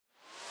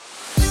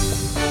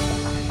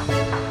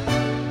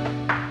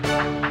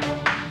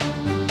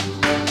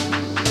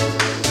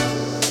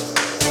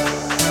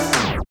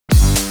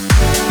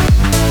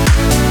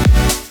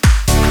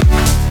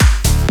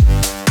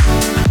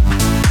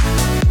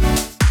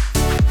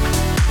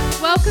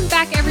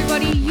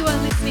You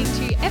are listening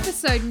to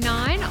episode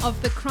 9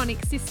 of The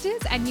Chronic Sisters,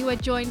 and you are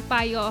joined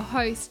by your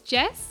host,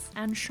 Jess.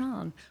 And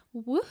Sean.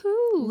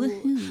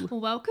 Woohoo!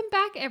 Welcome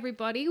back,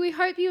 everybody. We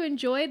hope you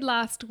enjoyed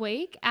last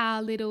week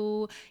our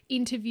little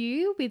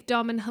interview with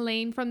Dom and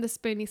Helene from the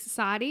Spoonie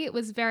Society. It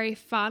was very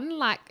fun.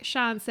 Like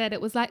Sean said,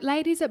 it was like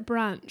ladies at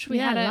brunch. We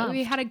had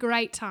a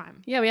great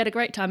time. Yeah, we had a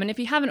great time. And if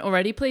you haven't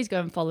already, please go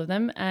and follow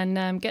them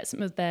and get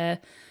some of their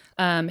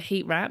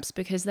heat wraps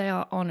because they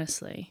are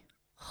honestly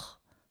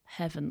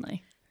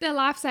heavenly. They're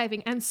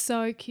life-saving and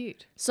so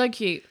cute. So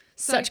cute.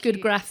 Such cute.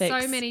 Good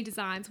graphics. So many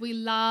designs. We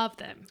love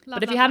them.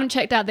 But if you haven't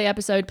checked out the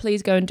episode,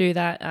 please go and do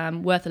that.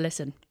 Worth a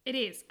listen. It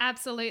is,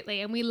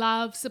 absolutely. And we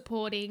love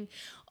supporting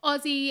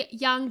Aussie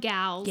young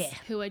gals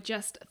who are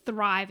just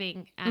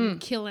thriving and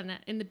killing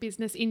it in the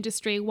business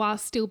industry while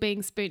still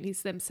being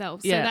spoonies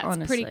themselves. So that's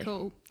honestly, pretty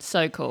cool.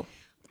 So cool.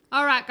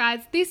 All right,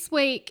 guys, this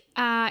week,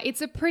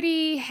 it's a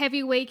pretty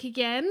heavy week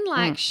again.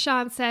 Like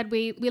Sean said,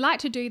 we like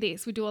to do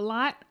this. We do a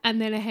light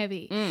and then a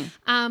heavy.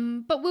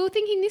 But we were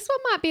thinking this one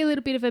might be a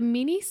little bit of a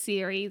mini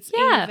series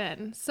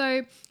even.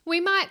 So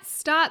we might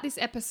start this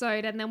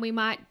episode and then we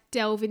might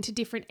delve into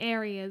different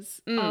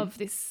areas of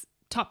this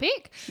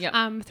topic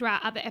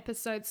throughout other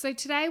episodes. So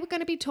today we're going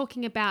to be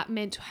talking about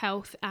mental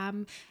health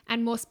and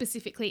more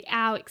specifically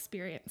our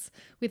experience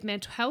with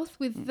mental health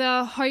with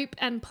the hope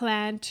and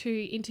plan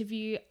to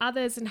interview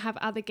others and have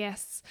other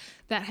guests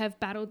that have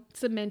battled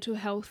some mental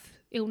health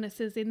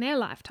illnesses in their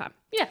lifetime.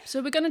 Yeah,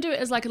 so we're going to do it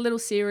as like a little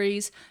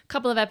series, a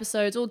couple of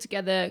episodes all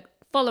together,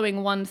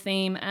 following one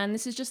theme, and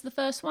this is just the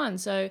first one.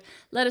 So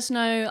let us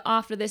know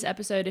after this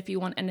episode if you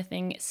want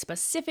anything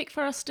specific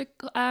for us to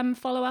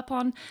follow up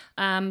on,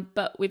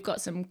 but we've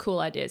got some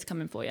cool ideas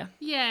coming for you.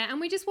 Yeah, and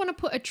we just want to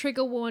put a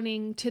trigger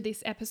warning to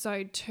this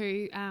episode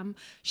too.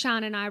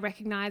 Sean and I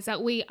recognise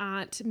that we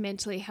aren't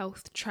mentally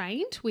health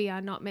trained. We are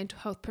not mental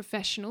health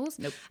professionals.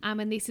 Nope.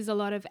 And this is a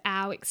lot of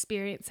our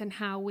experience and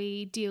how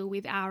we deal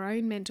with our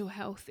own mental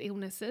health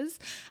illnesses.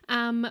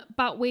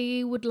 But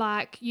we would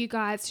like you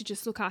guys to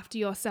just look after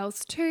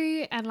yourselves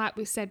too, and like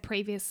we've said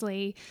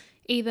previously,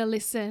 either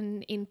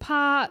listen in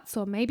parts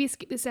or maybe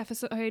skip this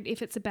episode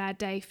if it's a bad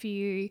day for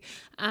you,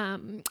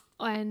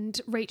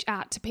 and reach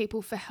out to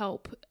people for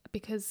help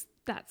because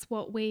that's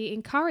what we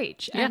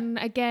encourage. Yeah. And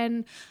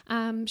again,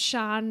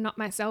 Sean, not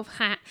myself,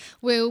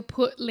 will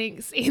put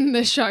links in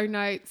the show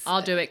notes.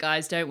 I'll do it,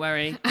 guys, don't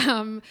worry.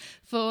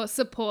 For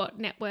support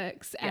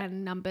networks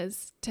and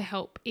numbers to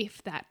help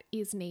if that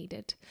is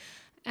needed.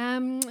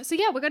 So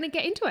yeah, we're going to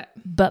get into it.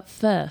 But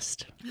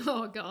first,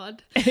 Oh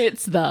God.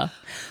 it's the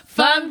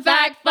Fun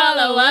Fact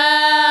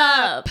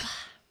Follow-Up.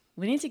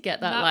 We need to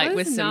get that like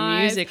with some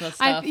music or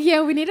stuff.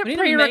 We need it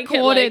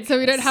pre-recorded so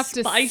we don't have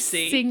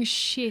spicy. to sing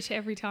shit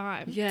every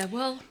time. Yeah,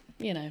 well,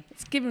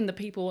 it's giving the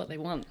people what they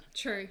want.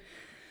 True.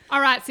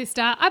 All right,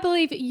 sister. I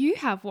believe you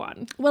have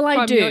one. Well, I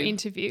from do. Your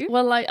interview.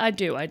 Well, I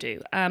do.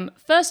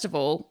 First of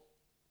all,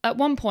 at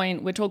one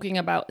point we're talking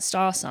about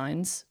star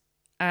signs.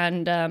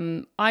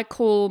 And I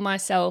call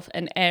myself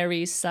an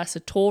Aries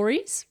 /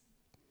 Taurus.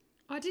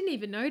 I didn't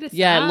even notice that.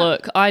 Yeah,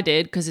 look, I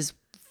did because it's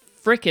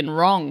freaking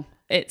wrong.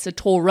 It's a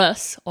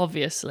Taurus,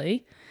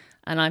 obviously,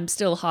 and I'm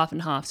still half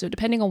and half. So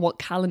depending on what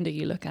calendar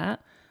you look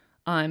at,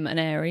 I'm an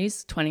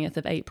Aries, 20th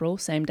of April,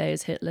 same day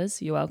as Hitler's.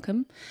 You're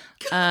welcome.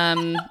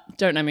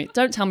 Don't know me.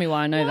 Don't tell me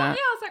why I know that.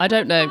 Yeah, I was like, I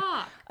don't know.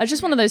 fuck? It's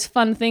just one of those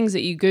fun things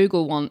that you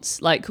Google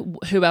once, like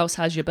who else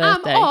has your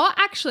birthday?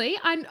 Actually,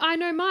 I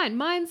know mine.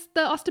 Mine's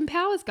the Austin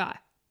Powers guy.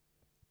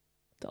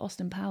 The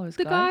Austin Powers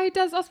The guy who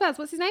does Austin Powers.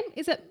 What's his name?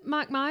 Is it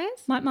Mike Myers?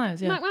 Mike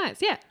Myers, yeah. Mike Myers,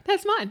 yeah.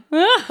 That's mine. See,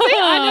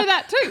 I know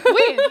that too.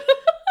 Weird.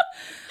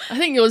 I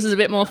think yours is a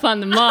bit more fun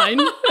than mine.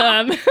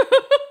 That is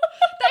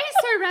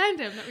so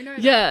random that we know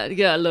that.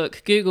 Yeah,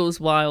 look, Google's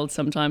wild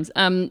sometimes.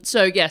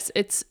 So yes,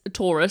 it's a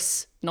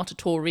Taurus, not a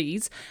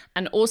Taurus.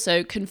 And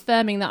also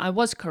confirming that I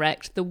was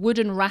correct, the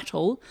wooden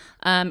rattle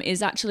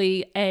is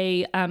actually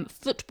a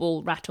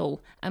football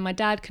rattle. And my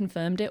dad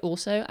confirmed it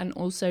also, and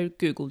also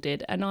Google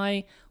did. And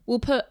I will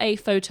put a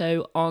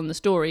photo on the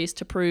stories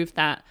to prove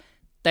that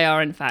they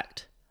are in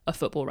fact a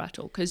football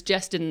rattle, because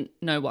Jess didn't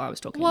know what I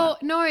was talking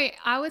about. Well, no,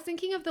 I was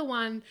thinking of the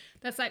one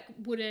that's like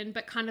wooden,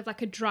 but kind of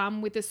like a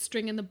drum with a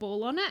string and the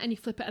ball on it, and you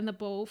flip it and the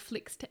ball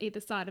flicks to either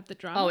side of the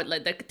drum. Oh, it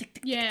like the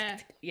yeah.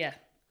 Yeah.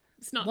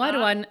 It's not Why that.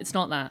 do I? It's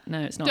not that.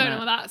 No, it's not Don't that. know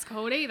what that's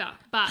called either,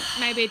 but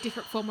maybe a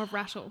different form of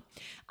rattle.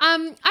 I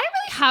don't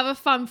really have a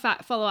fun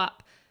fact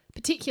follow-up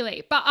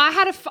particularly, but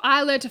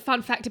I learned a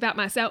fun fact about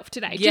myself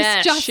today.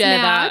 Yeah, just share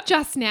now, that.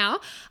 just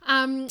now.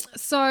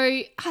 So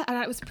I don't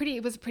know, it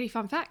was a pretty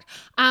fun fact.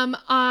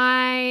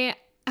 I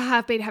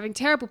have been having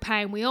terrible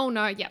pain. We all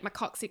know, my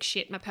coccyx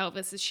shit, my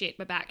pelvis is shit,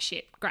 my back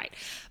shit. Great.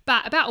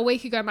 But about a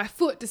week ago, my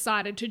foot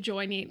decided to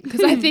join in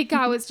because I think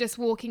I was just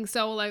walking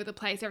so all over the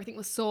place. Everything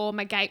was sore.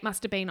 My gait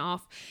must have been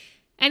off.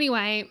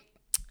 Anyway,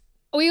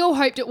 we all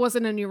hoped it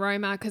wasn't a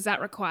neuroma because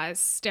that requires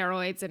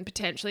steroids and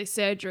potentially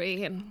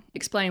surgery. And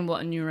Explain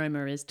what a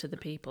neuroma is to the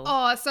people.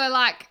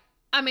 so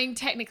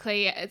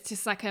technically it's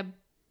just like a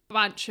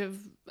bunch of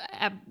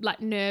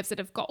like nerves that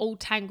have got all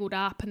tangled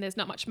up and there's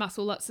not much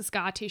muscle, lots of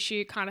scar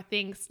tissue kind of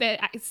things.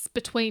 It's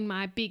between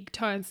my big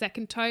toe and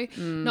second toe,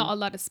 not a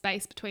lot of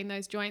space between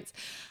those joints.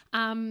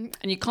 And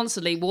you're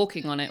constantly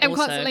walking on it I'm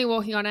also. constantly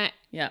walking on it.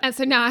 Yeah. And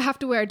so now I have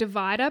to wear a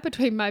divider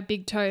between my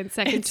big toe and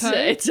second toe.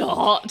 It's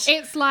hot.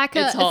 It's like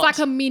It's a hot. it's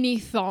like a mini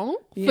thong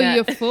for Yeah.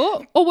 your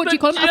foot. Or what do you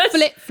call it? A Just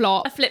flip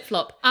flop. A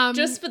flip-flop.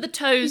 Just for the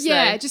toes,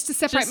 Yeah, though. just to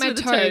separate Just my for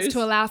the toes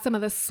to allow some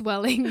of the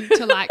swelling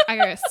to like I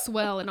go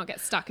swell and not get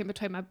stuck in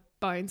between my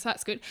bones. So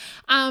that's good.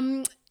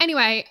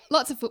 Anyway,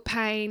 lots of foot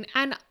pain.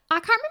 And I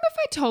can't remember if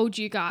I told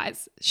you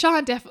guys,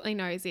 Sean definitely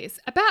knows this.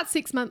 About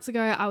 6 months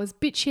ago, I was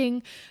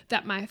bitching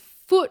that my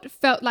foot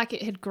felt like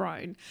it had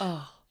grown.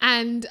 Oh.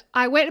 And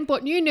I went and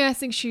bought new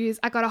nursing shoes.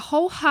 I got a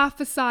whole half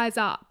a size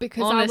up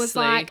because I was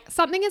Honestly. like,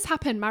 something has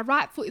happened. My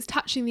right foot is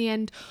touching the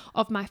end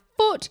of my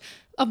foot,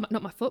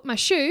 my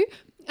shoe.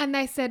 And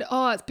they said,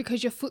 oh, it's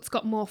because your foot's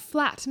got more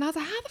flat. And I was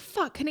like, how the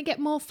fuck can it get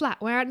more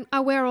flat where I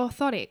wear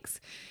orthotics?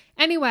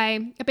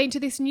 Anyway, I've been to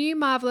this new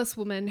marvelous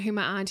woman who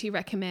my auntie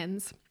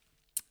recommends.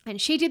 And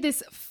she did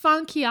this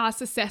funky ass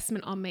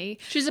assessment on me.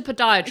 She's a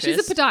podiatrist.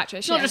 She's a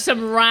podiatrist. Not yeah. just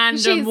some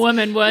random She's-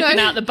 woman working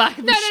no, out the back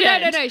of the no,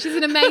 shed. No. She's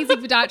an amazing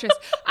podiatrist.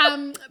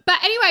 But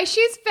anyway,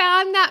 she's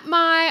found that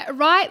my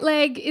right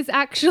leg is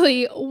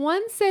actually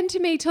 1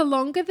 centimetre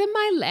longer than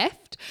my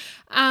left,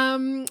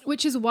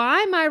 which is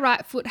why my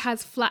right foot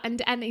has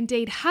flattened and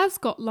indeed has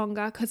got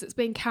longer because it's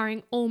been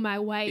carrying all my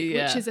weight,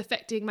 Yeah. which is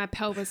affecting my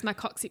pelvis, my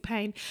coccyx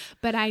pain.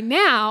 But I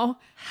now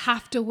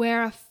have to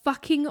wear a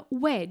fucking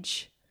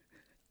wedge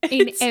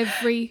in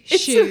every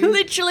It's shoe.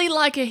 literally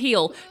like a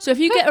heel. So if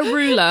you get a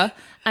ruler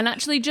and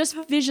actually just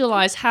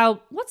visualize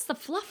how, what's the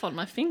fluff on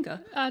my finger?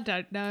 I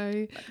don't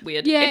know.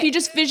 Weird. Yeah. If you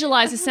just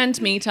visualize a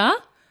centimetre,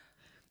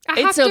 I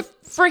it's have a to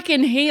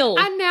freaking heel.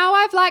 And now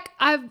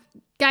I've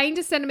gained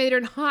a centimetre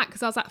in height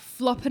because I was like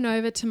flopping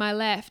over to my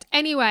left.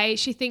 Anyway,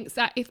 she thinks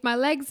that if my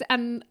legs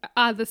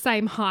are the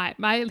same height,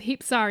 my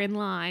hips are in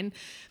line,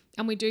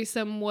 and we do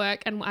some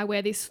work and I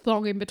wear this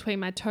thong in between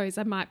my toes,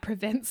 I might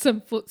prevent some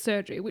foot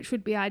surgery, which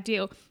would be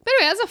ideal. But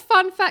anyway, that's a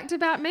fun fact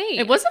about me.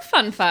 It was a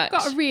fun fact.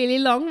 Got a really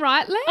long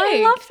right leg.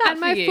 I love that And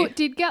for my you. foot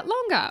did get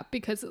longer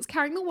because it was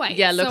carrying the weight.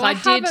 Yeah, look, so I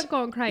haven't did.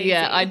 gone crazy.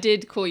 Yeah, I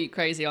did call you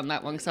crazy on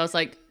that one because I was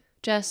like,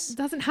 Jess, It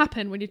doesn't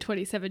happen when you're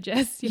 27,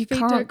 Jess. Your you feet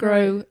can't don't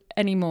grow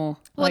anymore.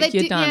 Well, like they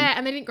you're did, done. yeah,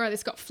 and they didn't grow. They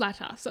just got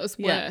flatter, so it was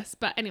Yeah. worse.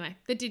 But anyway,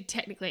 they did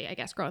technically, I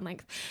guess, grow in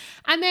length.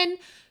 And then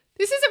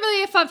this isn't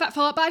really a fun fact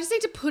follow-up, but I just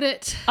need to put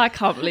it. I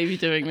can't believe you're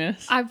doing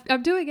this.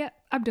 I'm doing it.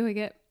 I'm doing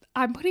it.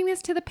 I'm putting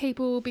this to the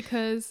people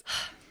because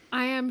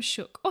I am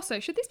shook.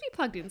 Also, should this be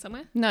plugged in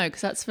somewhere? No,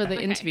 because that's for the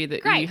Okay, interview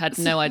that great. you had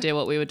no idea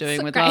what we were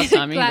doing with Great. last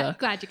time glad, either.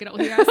 Glad you could all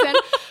hear us then.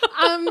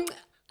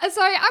 So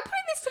I'm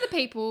putting this to the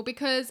people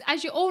because,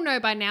 as you all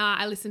know by now,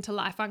 I listen to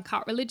Life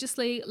Uncut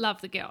religiously,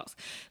 love the girls.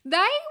 They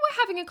were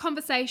having a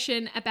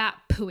conversation about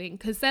pooing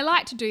because they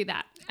like to do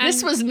that. And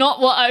This was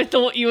not what I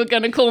thought you were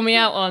going to call me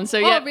out on. So,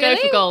 yeah, really? go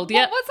for gold.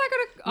 Yeah. What's I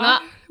going to... Nah,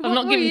 I'm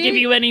not going to give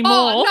you any more.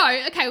 Oh,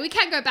 no. Okay, we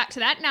can go back to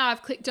that. Now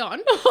I've clicked on.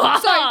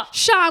 So,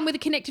 Sean, with a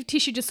connective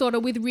tissue disorder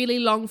with really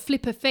long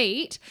flipper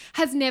feet,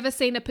 has never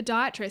seen a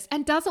podiatrist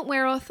and doesn't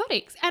wear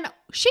orthotics. And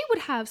she would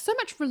have so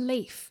much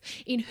relief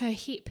in her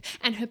hip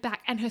and her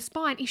back and her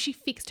spine if she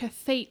fixed her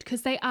feet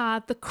because they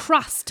are the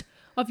crust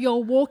of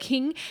your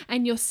walking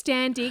and your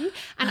standing.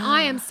 And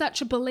I am such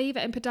a believer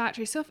in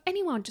podiatry. So if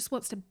anyone just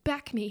wants to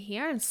back me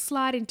here and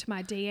slide into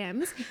my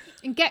DMs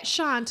and get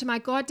Sean to my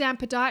goddamn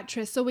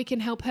podiatrist so we can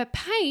help her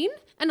pain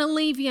and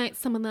alleviate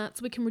some of that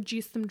so we can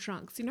reduce some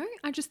drugs, you know?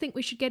 I just think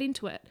we should get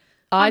into it.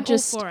 I'm all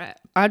for it.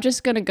 I'm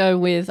just going to go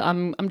with,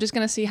 I'm just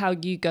going to see how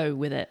you go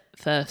with it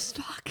first.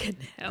 Fucking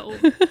hell.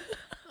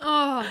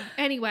 Oh,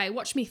 anyway,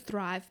 watch me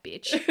thrive,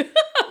 bitch.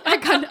 I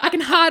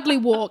can hardly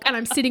walk and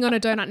I'm sitting on a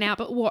donut now,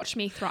 but watch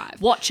me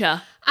thrive.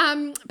 Watcher.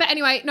 But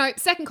anyway, no,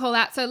 second call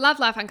out. So Love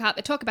Life Uncut,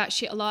 they talk about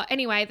shit a lot.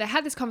 Anyway, they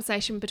had this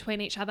conversation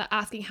between each other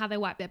asking how they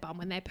wipe their bum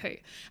when they poo.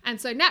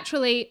 And so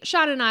naturally,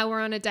 Sean and I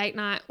were on a date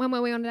night. When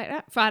were we on a date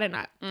night? Friday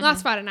night.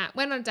 Last Friday night.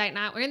 Went on a date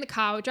night. We're in the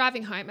car. We're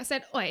driving home. I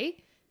said, oi,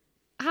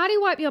 how do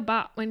you wipe your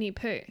butt when you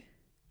poo?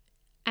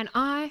 And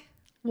I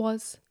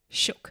was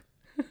shook.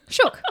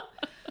 Shook.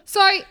 So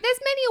there's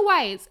many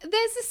ways.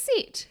 There's the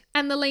sit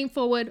and the lean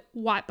forward,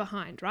 wipe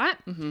behind, right?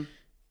 Mm-hmm.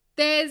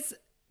 There's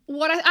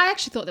what I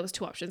actually thought there was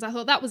two options. I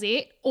thought that was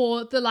it,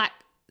 or the like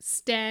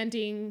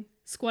standing,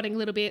 squatting a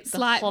little bit,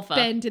 slight hover.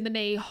 bend in the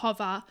knee,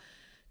 hover.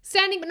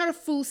 Standing but not a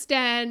full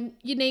stand,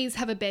 your knees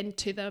have a bend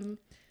to them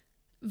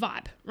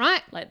vibe,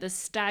 right? Like the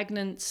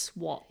stagnant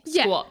squat.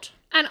 Yeah.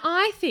 And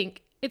I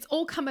think it's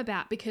all come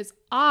about because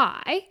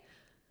I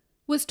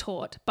was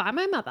taught by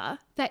my mother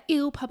that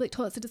public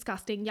toilets are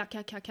disgusting, yuck,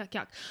 yuck, yuck, yuck,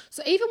 yuck.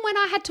 So even when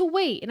I had to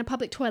wee in a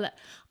public toilet,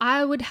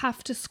 I would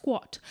have to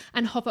squat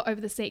and hover over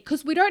the seat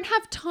because we don't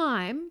have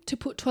time to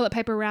put toilet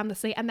paper around the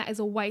seat and that is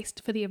a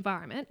waste for the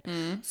environment.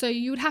 So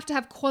you would have to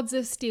have quads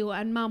of steel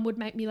and mum would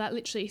make me like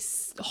literally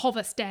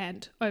hover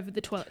stand over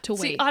the toilet to wee.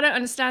 See, I don't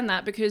understand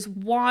that because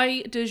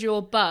why does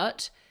your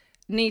butt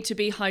need to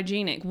be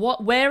hygienic?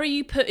 Where are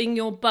you putting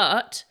your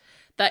butt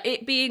that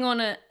it being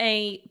on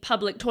a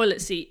public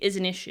toilet seat is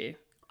an issue?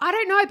 I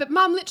don't know, but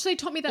Mum literally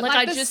taught me that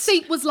Like, the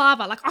seat was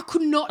lava. Like I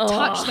could not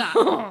touch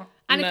that.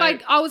 And No.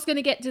 if I was going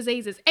to get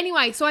diseases.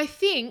 Anyway, so I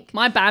think...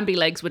 My Bambi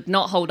legs would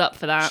not hold up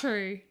for that.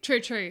 True.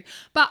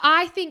 But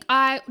I think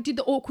I did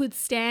the awkward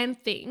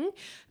stand thing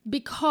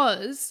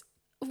because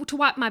to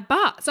wipe my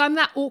butt. So I'm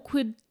that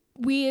awkward,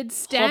 weird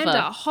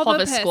stander, hover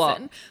person.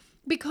 squat.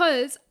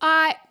 Because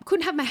I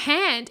couldn't have my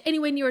hand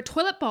anywhere near a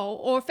toilet bowl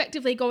or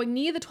effectively going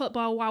near the toilet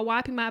bowl while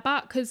wiping my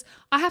butt because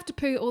I have to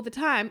poo all the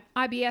time,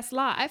 IBS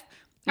life.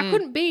 I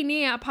couldn't be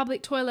near a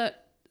public toilet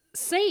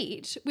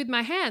seat with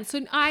my hands,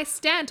 so I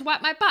stand to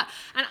wipe my butt,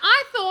 and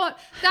I thought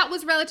that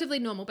was relatively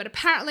normal, but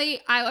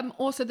apparently I am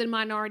also the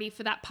minority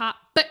for that part.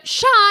 But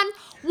Sian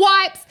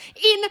wipes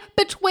in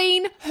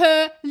between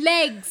her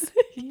legs.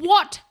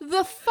 What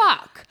the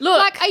fuck? Look.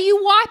 Like, are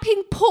you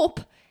wiping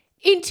poop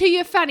into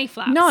your fanny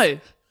flaps? No.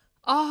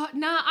 Oh,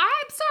 nah,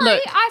 I'm sorry.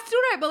 Look. I still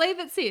don't believe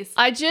it, sis.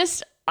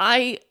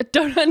 I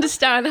don't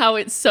understand how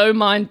it's so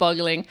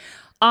mind-boggling.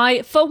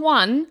 I, for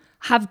one,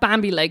 have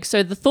Bambi legs,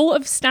 so the thought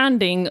of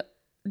standing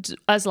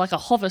as like a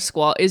hover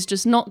squat is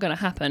just not going to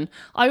happen.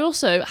 I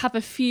also have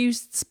a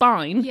fused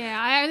spine.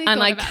 Yeah, I only and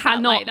thought I about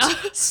cannot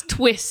that later.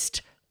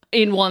 twist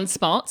in one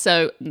spot,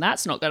 so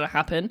that's not going to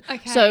happen.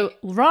 Okay. So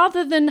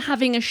rather than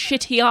having a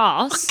shitty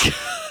ass,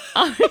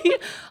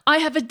 I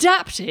have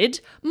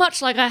adapted,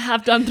 much like I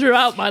have done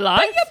throughout my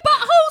life. But your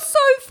butthole's so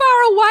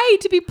far away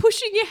to be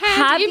pushing your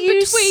hand in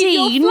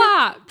between your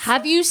flaps.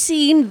 Have you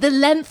seen the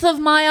length of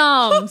my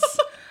arms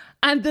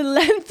and the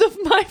length of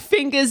my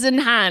fingers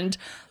and hand?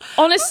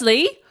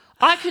 Honestly,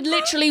 I could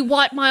literally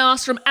wipe my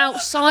ass from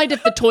outside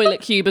of the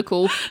toilet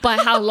cubicle by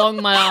how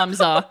long my arms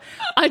are.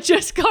 I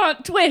just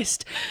can't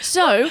twist.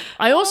 So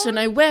I also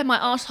know where my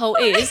asshole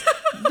is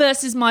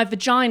versus my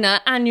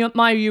vagina and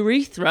my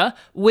urethra,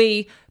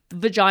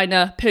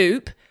 vagina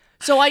poop.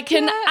 So I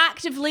can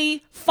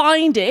actively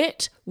find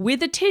it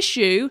with a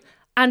tissue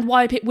and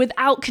wipe it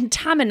without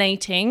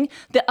contaminating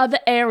the other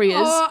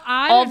areas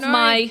of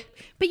my...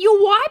 But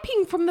you're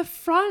wiping from the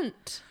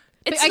front.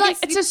 It's like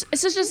it's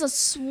just a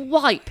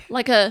swipe,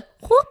 like a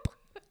whoop.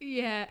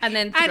 Yeah. And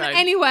then And throw.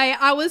 anyway,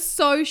 I was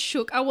so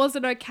shook. I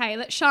wasn't okay.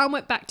 That Sian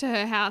went back to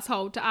her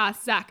household to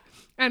ask Zach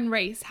and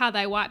Reese how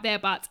they wipe their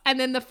butts. And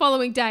then the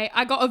following day,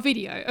 I got a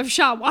video of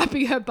Sian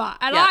wiping her butt.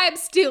 And I am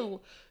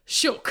still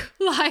shook.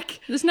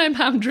 Like, There's no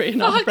boundary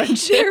in our fuck,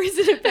 friendship. there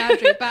isn't a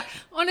boundary. But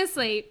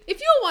honestly, if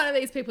you're one of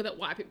these people that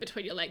wipe it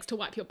between your legs to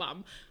wipe your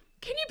bum,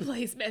 can you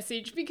please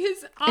message?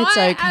 Because It's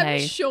I okay.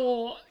 am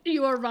sure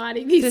you are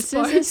writing these This is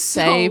a posts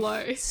safe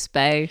solo.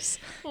 space.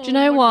 Oh Do you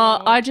know my what?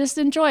 God. I just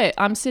enjoy it.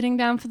 I'm sitting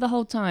down for the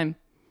whole time.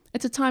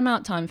 It's a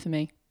timeout time for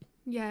me.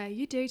 Yeah,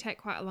 you do take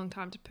quite a long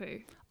time to poo.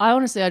 I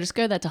just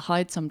go there to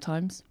hide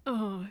sometimes,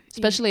 Oh,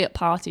 especially at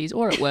parties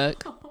or at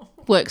work.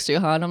 Work's too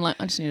hard. I'm like,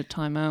 I just need a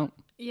timeout.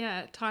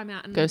 yeah, time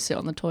out and Go sit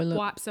on the toilet.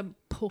 wipe some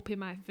poop in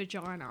my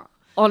vagina.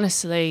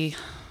 Honestly,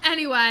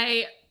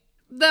 Anyway,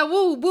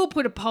 we'll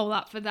put a poll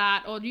up for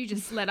that, or you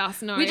just let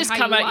us know. we just how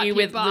come at wipe you your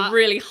with the butt.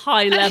 really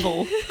high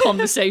level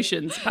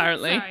conversations,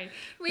 apparently. Sorry.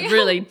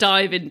 Really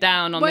diving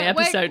down on the We're-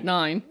 episode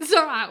 9. It's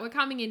all right. We're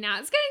coming in now.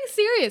 It's getting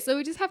serious, so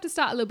we just have to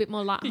start a little bit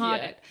more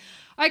lighthearted.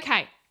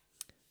 Okay,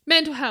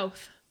 mental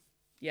health.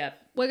 Yeah.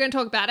 We're going to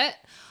talk about it.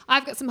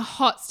 I've got some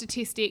hot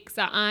statistics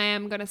that I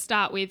am going to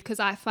start with because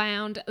I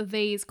found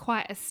these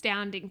quite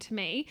astounding to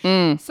me.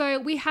 So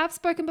we have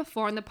spoken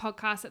before in the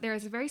podcast that there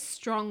is a very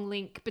strong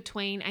link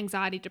between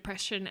anxiety,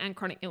 depression, and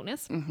chronic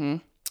illness. Mm-hmm.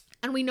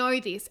 And we know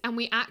this, and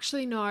we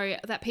actually know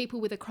that people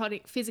with a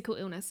chronic physical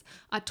illness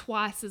are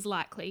twice as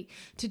likely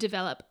to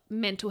develop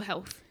mental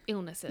health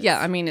illnesses. Yeah,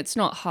 I mean, it's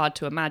not hard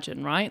to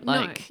imagine, right? No.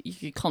 Like,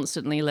 you're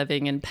constantly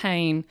living in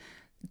pain,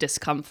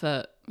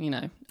 discomfort,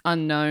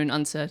 unknown,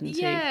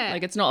 uncertainty. Yeah.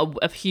 Like, it's not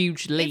a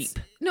huge leap.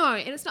 No,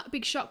 and it's not a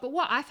big shock. But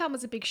what I found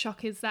was a big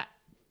shock is that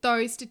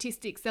those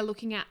statistics they're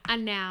looking at are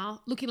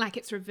now looking like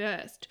it's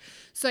reversed.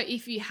 So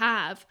if you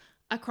have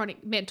a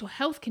chronic mental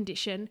health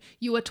condition,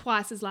 you are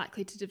twice as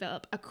likely to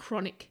develop a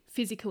chronic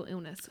physical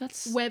illness.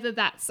 Whether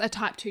that's a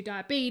type 2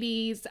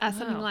 diabetes,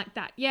 something like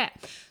that. Yeah.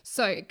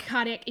 So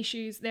cardiac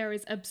issues, there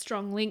is a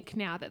strong link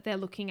now that they're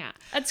looking at.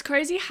 It's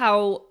crazy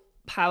how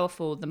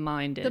powerful the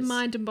mind is. The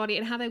mind and body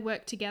and how they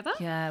work together.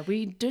 Yeah,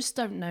 we just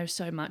don't know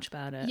so much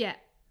about it. Yeah,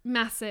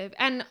 massive.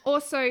 And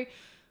also,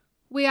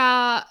 we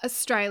are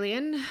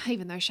Australian,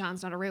 even though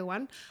Sian's not a real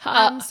one.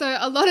 So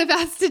a lot of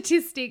our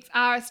statistics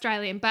are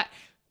Australian, but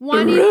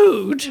one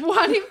in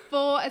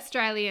 4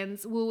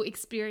 Australians will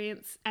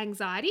experience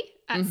anxiety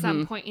at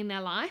some point in their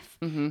life.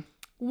 Mm-hmm.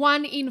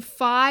 1 in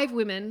 5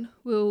 women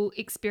will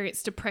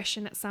experience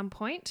depression at some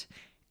point,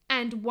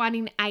 and 1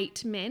 in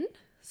 8 men.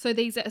 So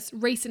these are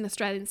recent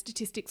Australian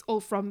statistics, all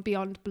from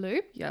Beyond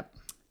Blue. Yep.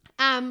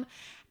 And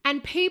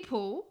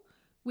people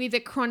with a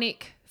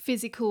chronic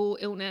physical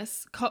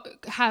illness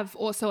have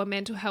also a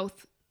mental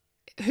health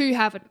who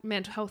have a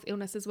mental health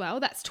illness as well.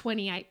 That's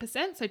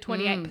 28%. So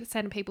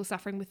 28% of people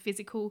suffering with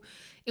physical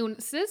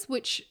illnesses,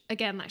 which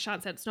again, like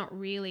Sian said, it's not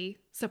really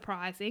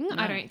surprising,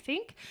 I don't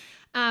think.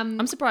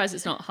 I'm surprised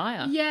it's not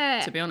higher,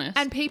 to be honest.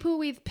 And people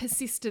with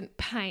persistent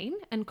pain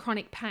and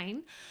chronic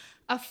pain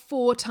are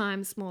 4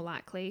 times more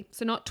likely,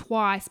 so not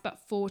twice, but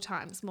 4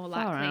 times more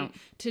likely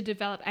to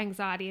develop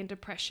anxiety and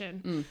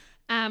depression.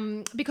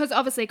 Because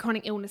obviously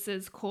chronic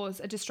illnesses cause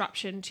a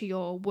disruption to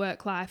your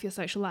work life, your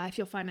social life,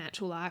 your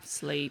financial life.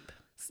 Sleep.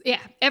 Yeah,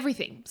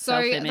 everything. So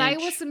Self-image. they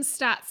were some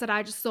stats that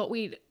I just thought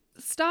we'd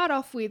start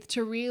off with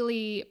to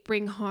really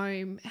bring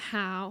home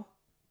how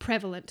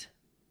prevalent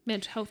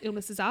mental health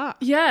illnesses are.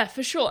 Yeah,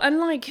 for sure. And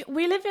like,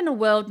 we live in a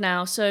world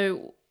now,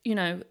 so, you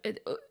know,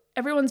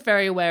 everyone's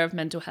very aware of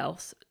mental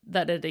health,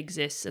 that it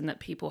exists and that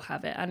people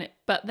have it.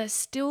 But there's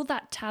still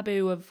that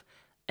taboo of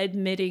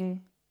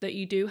admitting that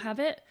you do have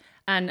it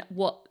and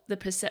what the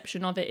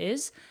perception of it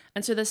is.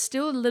 And so there's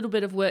still a little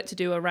bit of work to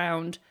do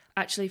around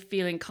actually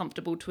feeling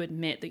comfortable to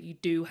admit that you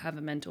do have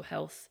a mental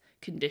health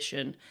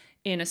condition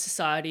in a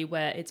society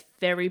where it's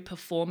very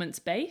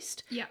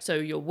performance-based. Yeah. So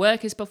your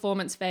work is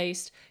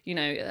performance-based, you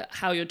know,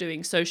 how you're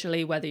doing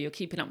socially, whether you're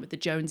keeping up with the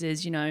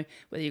Joneses, you know,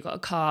 whether you've got a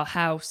car,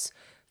 house,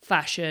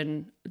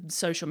 fashion,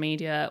 social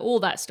media, all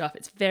that stuff.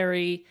 It's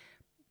very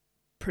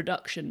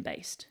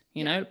production-based,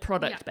 you know,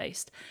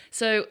 product-based.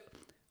 So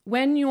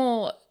when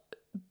you're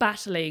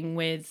battling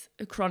with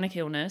a chronic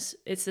illness,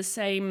 it's the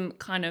same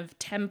kind of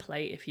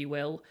template, if you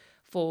will,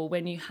 for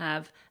when you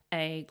have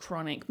a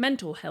chronic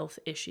mental health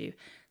issue.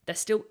 They're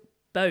still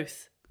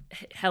both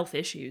health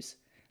issues.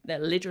 They're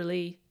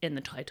literally in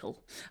the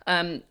title.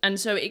 And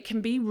so it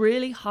can be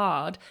really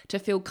hard to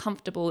feel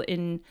comfortable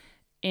in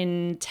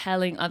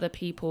telling other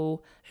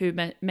people who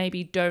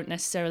maybe don't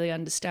necessarily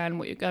understand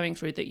what you're going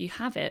through that you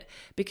have it,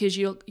 because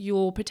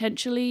you're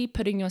potentially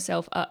putting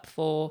yourself up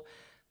for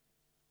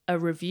a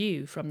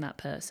review from that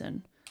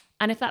person.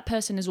 And if that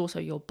person is also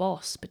your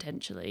boss,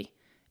 potentially,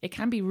 it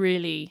can be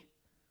really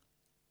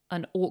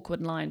an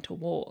awkward line to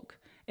walk.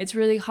 It's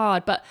really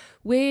hard, but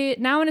we're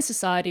now in a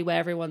society where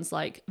everyone's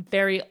like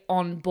very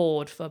on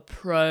board for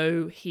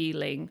pro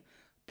healing,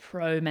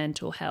 pro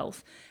mental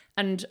health.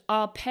 And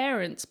our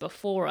parents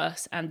before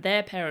us and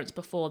their parents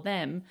before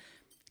them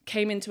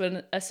came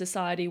into a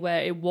society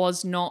where it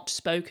was not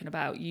spoken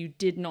about. You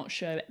did not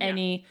show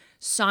any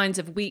signs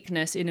of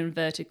weakness, in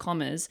inverted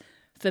commas,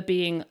 for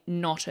being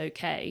not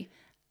okay.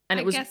 And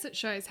I guess it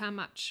shows how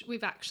much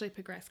we've actually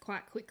progressed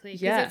quite quickly.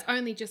 Because it's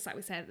only just like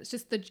we said, it's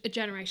just a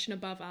generation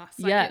above us.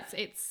 Like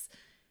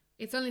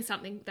it's only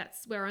something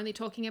we're only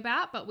talking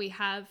about, but we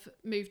have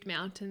moved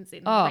mountains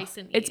in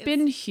recent years. It's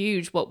been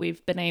huge what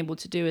we've been able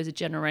to do as a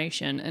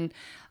generation. And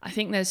I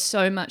think there's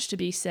so much to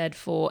be said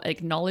for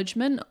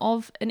acknowledgement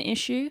of an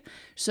issue.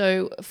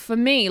 So for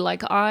me,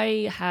 like,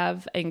 I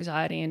have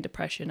anxiety and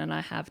depression, and I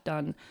have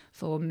done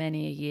for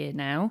many a year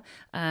now.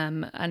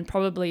 And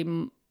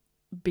probably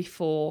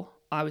before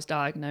I was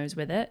diagnosed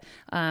with it,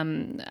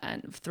 and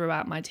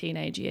throughout my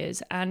teenage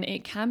years. And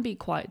it can be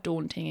quite a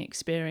daunting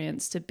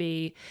experience to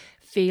be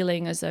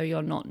feeling as though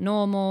you're not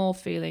normal,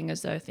 feeling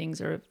as though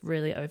things are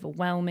really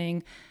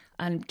overwhelming,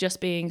 and just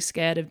being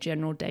scared of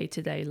general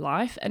day-to-day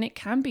life. And it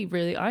can be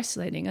really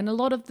isolating. And a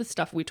lot of the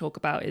stuff we talk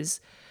about is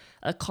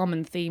a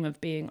common theme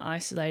of being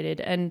isolated.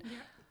 And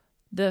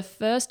the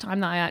first time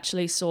that I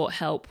actually sought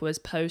help was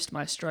post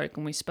my stroke.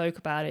 And we spoke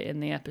about it in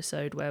the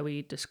episode where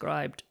we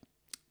described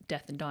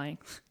death and dying.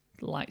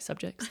 Light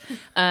subjects.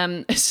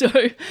 When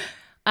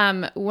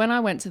I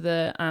went to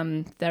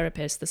the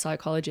therapist, the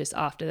psychologist,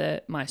 after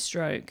my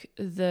stroke,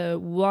 the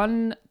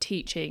one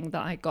teaching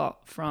that I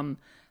got from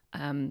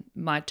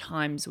my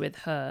times with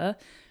her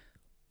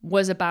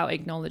was about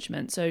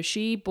acknowledgement. So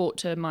she brought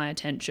to my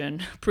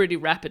attention pretty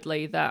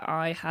rapidly that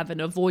I have an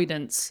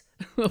avoidance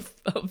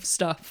of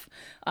stuff.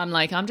 I'm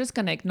like, I'm just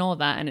going to ignore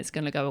that and it's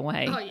going to go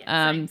away. Oh,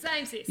 yeah.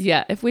 Same sis.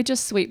 Yeah, if we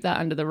just sweep that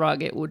under the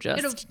rug, it'll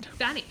It'll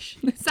vanish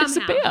somehow.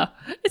 disappear.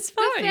 It's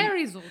fine. The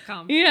fairies will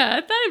come. Yeah,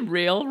 they're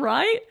real,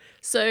 right?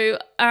 So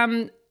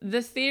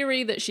the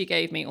theory that she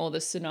gave me, or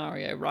the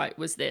scenario, right,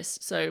 was this.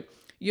 So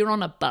you're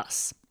on a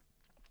bus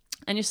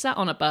and you're sat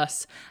on a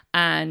bus,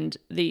 and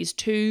these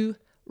two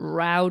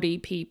rowdy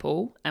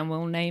people, and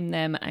we'll name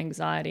them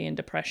anxiety and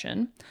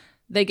depression,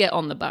 they get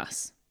on the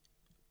bus.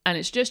 And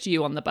it's just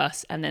you on the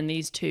bus, and then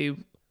these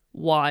two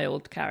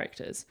wild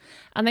characters.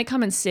 And they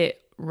come and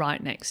sit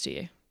right next to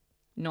you.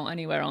 Not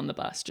anywhere on the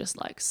bus, just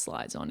like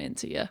slides on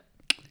into your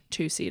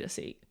 2-seater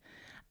seat.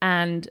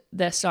 And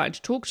they're starting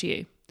to talk to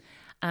you.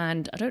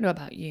 And I don't know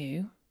about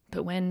you,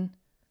 but when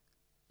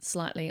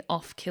slightly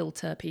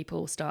off-kilter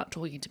people start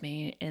talking to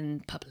me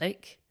in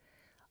public,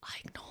 I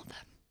ignore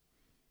them.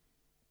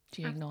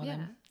 Do you ignore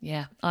them?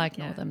 Yeah, I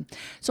ignore them.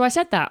 So I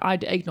said that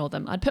I'd ignore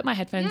them. I'd put my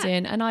headphones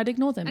in and I'd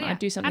ignore them. I'd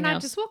do something else. And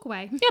I'd just walk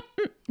away.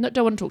 Yep. No,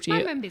 don't want to talk to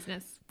you. My own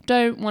business.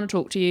 Don't want to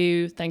talk to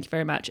you. Thank you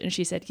very much. And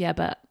she said, yeah,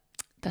 but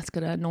that's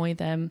going to annoy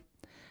them.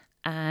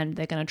 And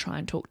they're going to try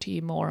and talk to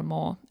you more and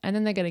more. And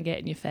then they're going to get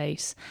in your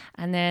face.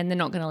 And then they're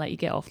not going to let you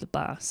get off the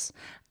bus.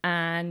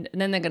 And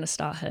then they're going to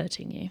start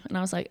hurting you. And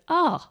I was like,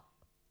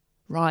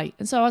 right.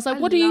 And so I was like, I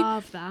what do you?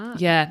 love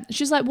that. Yeah.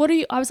 She's like,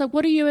 I was like,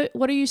 what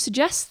do you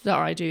suggest that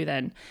I do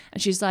then?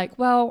 And she's like,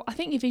 well, I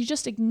think if you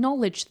just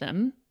acknowledge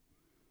them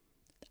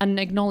and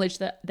acknowledge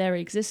that their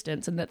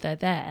existence and that they're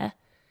there,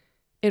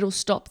 it'll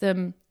stop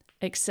them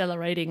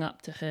accelerating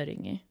up to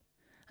hurting you.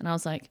 And I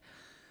was like,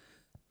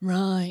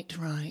 right,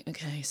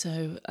 okay.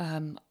 So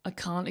I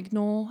can't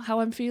ignore how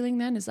I'm feeling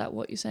then? Is that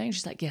what you're saying?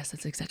 She's like, yes,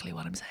 that's exactly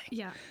what I'm saying.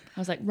 Yeah. I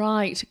was like,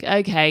 right,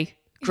 okay,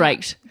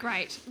 great. Yeah,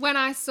 great. When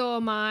I saw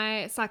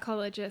my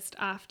psychologist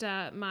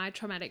after my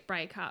traumatic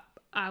breakup,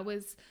 I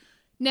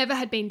never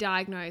had been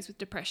diagnosed with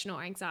depression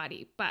or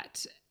anxiety,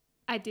 but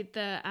I did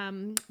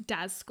the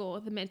DAS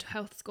score, the mental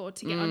health score,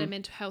 to get on a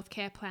mental health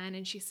care plan.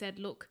 And she said,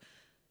 look,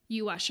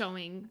 you are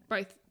showing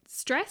both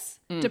stress,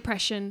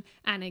 depression,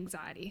 and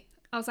anxiety.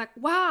 I was like,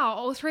 wow,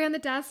 all 3 on the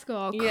DAS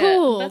score. Yeah,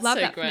 cool. that's Love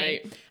so that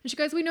great. for me. And she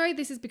goes, we know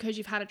this is because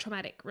you've had a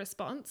traumatic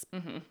response,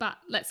 but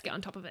let's get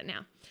on top of it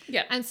now.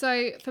 Yeah. And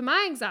so for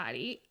my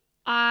anxiety,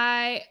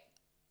 I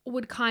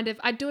would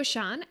I'd do a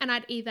shan and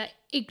I'd either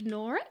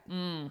ignore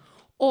it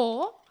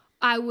or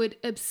I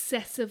would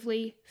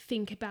obsessively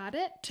think about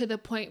it to the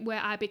point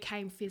where I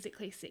became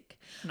physically sick.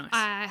 Nice.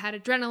 I had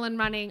adrenaline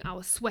running, I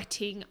was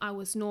sweating, I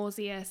was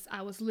nauseous,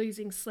 I was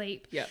losing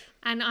sleep. Yep.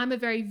 And I'm a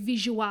very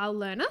visual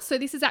learner. So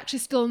this is actually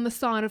still on the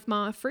side of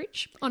my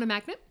fridge on a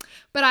magnet.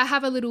 But I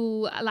have a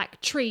little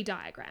tree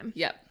diagram.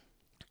 Yep.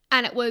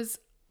 And it was,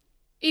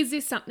 is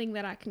this something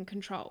that I can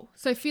control?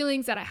 So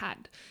feelings that I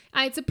had.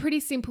 It's a pretty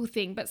simple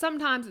thing, but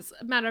sometimes it's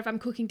a matter of I'm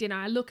cooking dinner,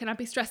 I look and I'd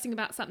be stressing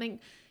about something.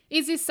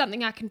 Is this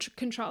something I can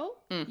control?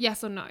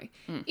 Yes or no?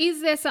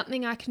 Is there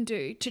something I can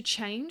do to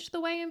change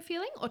the way I'm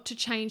feeling or to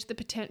change the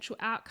potential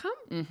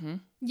outcome?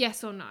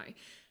 Yes or no?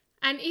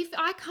 And if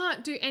I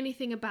can't do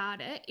anything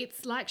about it,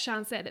 it's like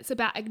Sian said, it's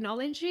about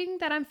acknowledging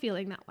that I'm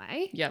feeling that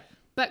way. Yep.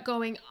 But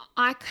going,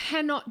 I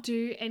cannot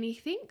do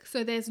anything.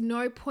 So there's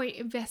no point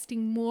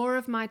investing more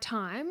of my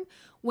time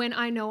when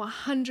I know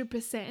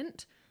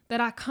 100% that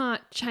I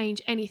can't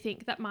change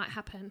anything that might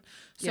happen.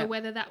 So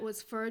whether that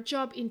was for a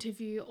job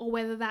interview or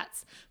whether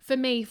that's for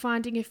me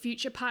finding a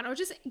future partner or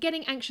just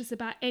getting anxious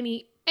about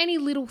any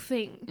little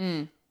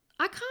thing,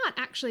 I can't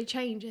actually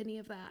change any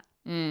of that.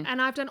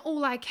 And I've done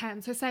all I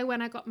can. So say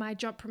when I got my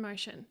job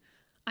promotion,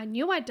 I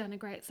knew I'd done a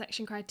great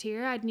selection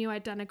criteria. I knew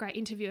I'd done a great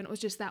interview, and it was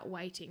just that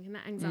waiting and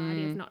that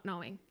anxiety of not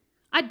knowing.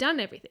 I'd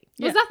done everything.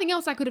 There was nothing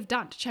else I could have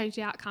done to change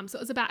the outcome. So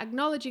it was about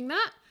acknowledging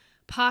that,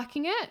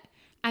 parking it,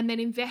 and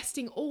then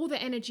investing all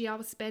the energy I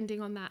was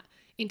spending on that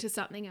into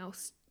something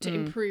else to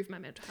improve my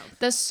mental health.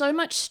 There's so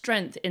much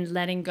strength in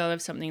letting go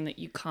of something that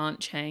you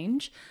can't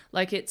change.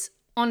 Like, it's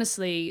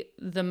honestly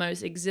the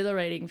most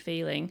exhilarating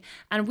feeling.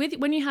 And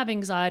when you have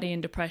anxiety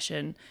and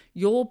depression,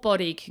 your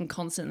body can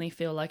constantly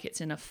feel like it's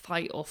in a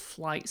fight or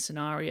flight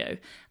scenario.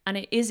 And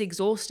it is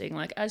exhausting.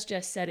 Like, as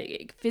Jess said,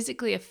 it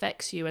physically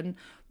affects you. And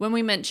when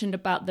we mentioned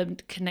about the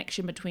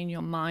connection between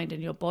your mind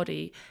and your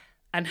body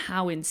and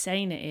how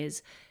insane it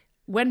is,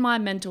 when my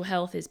mental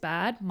health is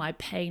bad, my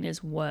pain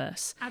is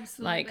worse.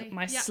 Absolutely. Like,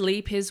 my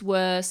sleep is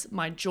worse,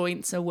 my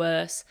joints are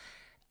worse.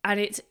 And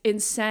it's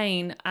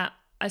insane.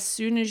 As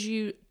soon as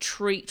you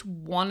treat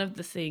one of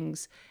the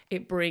things,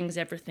 it brings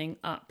everything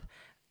up.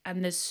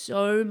 And there's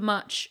so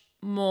much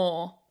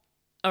more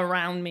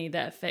around me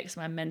that affects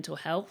my mental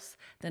health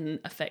than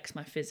affects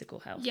my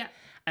physical health. Yeah.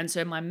 And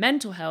so my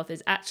mental health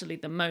is actually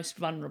the most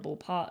vulnerable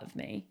part of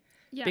me.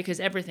 Yeah. Because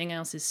everything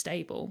else is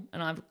stable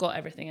and I've got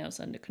everything else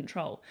under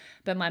control.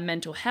 But my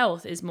mental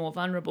health is more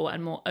vulnerable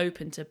and more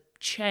open to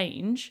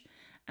change.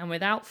 And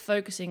without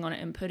focusing on it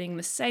and putting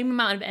the same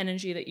amount of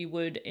energy that you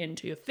would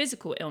into your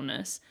physical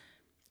illness,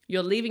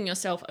 you're leaving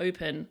yourself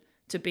open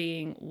to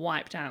being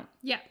wiped out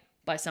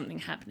by something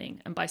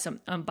happening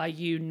and by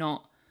you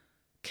not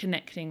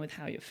connecting with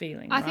how you're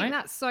feeling. I think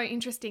that's so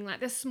interesting. Like,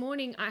 this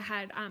morning I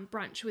had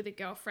brunch with a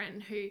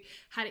girlfriend who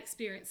had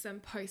experienced some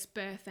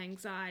post-birth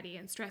anxiety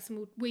and stress,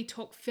 and we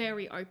talked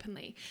very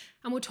openly,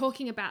 and we're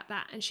talking about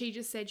that, and she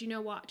just said, you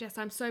know what, Jess,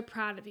 I'm so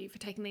proud of you for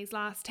taking these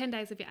last 10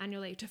 days of your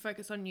annual leave to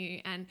focus on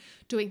you and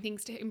doing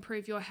things to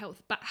improve your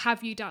health, but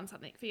have you done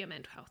something for your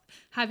mental health?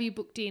 Have you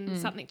booked in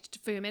something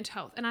for your mental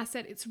health? And I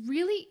said, it's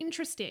really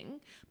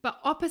interesting, but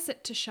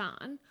opposite to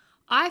Sian,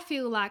 I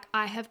feel like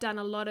I have done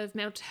a lot of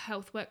mental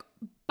health work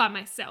by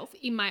myself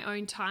in my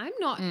own time,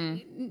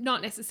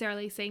 not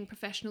necessarily seeing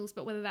professionals,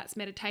 but whether that's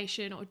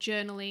meditation or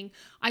journaling,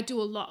 I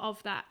do a lot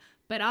of that.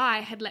 But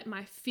I had let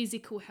my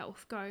physical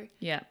health go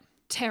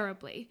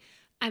terribly.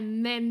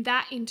 And then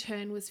that in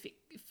turn was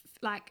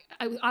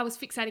I was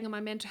fixating on my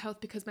mental health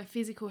because my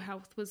physical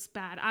health was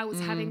bad. I was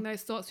having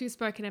those thoughts. We've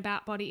spoken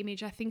about body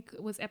image, I think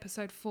it was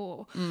episode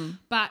 4.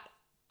 But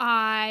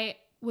I'm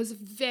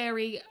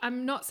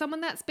not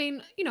someone that's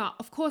been,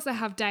 of course I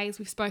have days,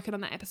 we've spoken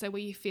on that episode,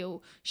 where you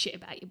feel shit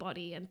about your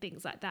body and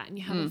things like that, and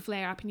you have a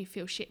flare up and you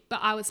feel shit, but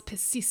I was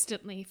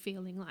persistently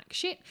feeling like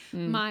shit.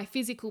 My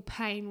physical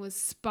pain was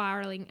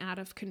spiraling out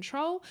of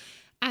control.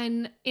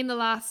 And in the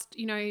last,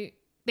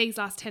 these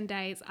last 10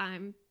 days,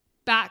 I'm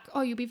back.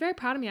 Oh, you'll be very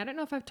proud of me. I don't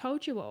know if I've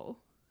told you all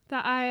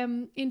that I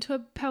am into a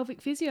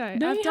pelvic physio.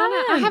 No, I've you done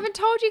it. I haven't. haven't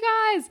told you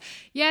guys.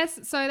 Yes,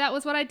 so that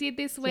was what I did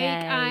this week.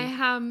 Yay.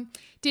 I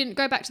didn't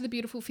go back to the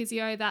beautiful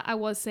physio that I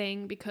was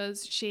seeing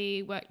because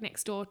she worked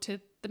next door to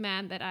the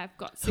man that I've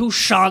got. Who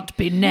shan't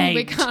be named.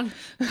 We can't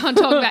talk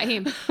about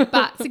him.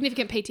 But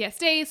significant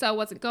PTSD, so I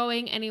wasn't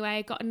going. Anyway,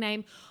 I got a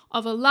name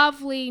of a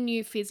lovely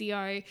new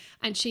physio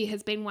and she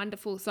has been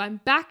wonderful. So I'm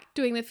back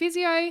doing the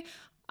physio.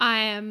 I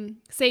am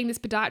seeing this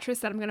podiatrist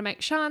that I'm going to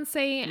make Sean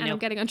see, and I'm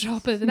getting on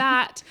top of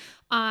that.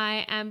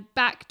 I am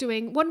back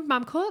doing, what did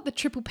Mum call it? The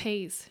triple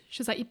Ps. She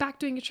was like, you're back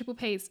doing your triple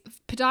Ps,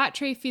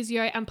 podiatry,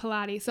 physio and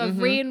Pilates. So I've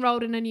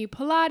re-enrolled in a new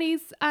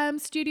Pilates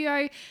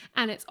studio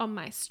and it's on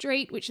my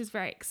street, which is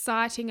very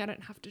exciting. I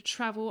don't have to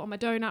travel on my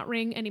donut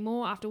ring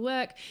anymore after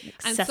work.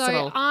 Accessible.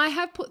 And so I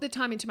have put the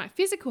time into my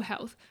physical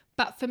health,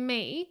 but for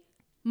me,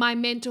 my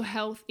mental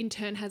health in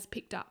turn has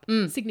picked up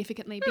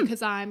significantly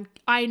because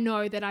I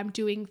know that I'm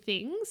doing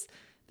things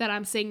that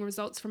I'm seeing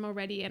results from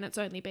already, and it's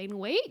only been a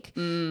week.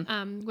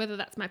 Whether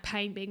that's my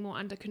pain being more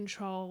under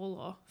control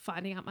or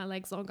finding out my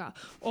legs longer,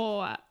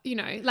 or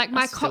like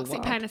my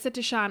coccyx pain. I said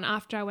to Sean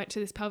after I went to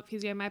this pelvic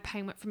physio, my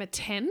pain went from a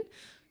 10.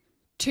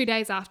 2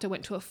 days after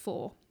went to a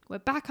 4. We're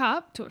back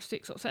up to a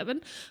 6 or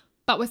 7.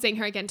 But we're seeing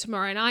her again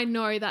tomorrow. And I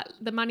know that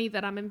the money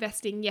that I'm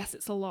investing, yes,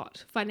 it's a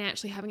lot.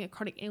 Financially, having a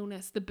chronic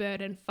illness, the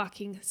burden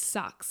fucking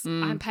sucks.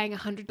 I'm paying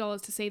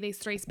 $100 to see these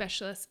 3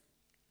 specialists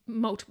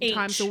multiple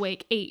times a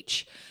week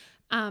each.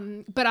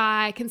 But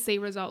I can see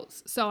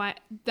results. So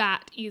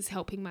that is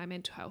helping my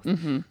mental health.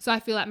 So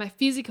I feel like my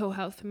physical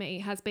health for me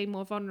has been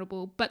more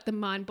vulnerable, but the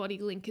mind-body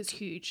link is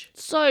huge.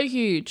 So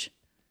huge.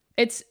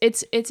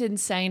 It's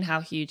insane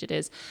how huge it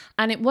is.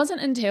 And it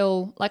wasn't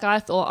until like I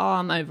thought, oh,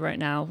 I'm over it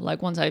now.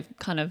 Like once I've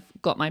kind of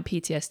got my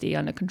PTSD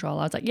under control,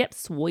 I was like, yep,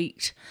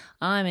 sweet.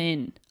 I'm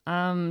in.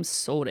 I'm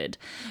sorted.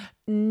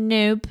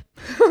 Nope.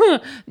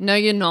 No,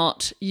 you're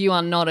not. You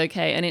are not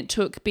okay. And it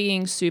took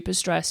being super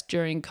stressed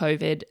during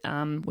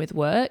COVID with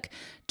work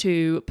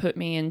to put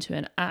me into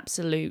an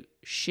absolute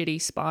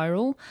shitty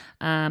spiral,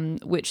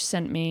 which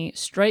sent me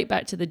straight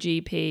back to the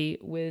GP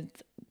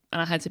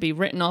and I had to be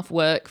written off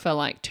work for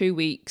like 2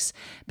 weeks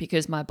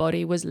because my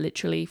body was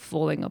literally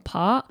falling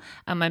apart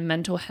and my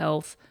mental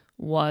health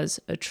was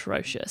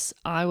atrocious.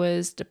 I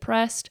was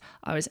depressed.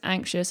 I was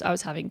anxious. I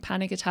was having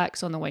panic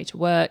attacks on the way to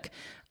work,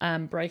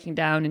 breaking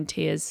down in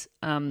tears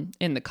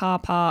in the car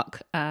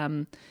park,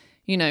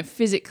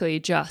 physically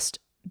just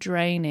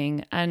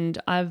draining. And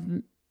I've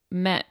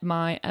met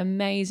my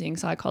amazing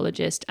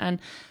psychologist, and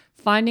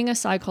finding a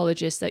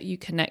psychologist that you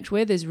connect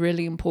with is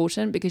really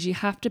important because you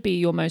have to be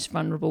your most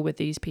vulnerable with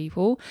these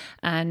people.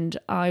 And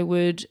I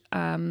would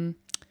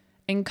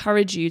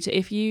encourage you to,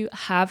 if you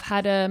have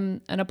had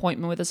an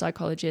appointment with a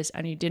psychologist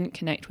and you didn't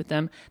connect with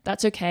them,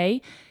 that's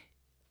okay.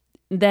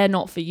 They're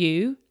not for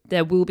you.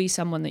 There will be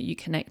someone that you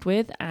connect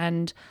with.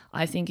 And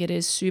I think it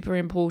is super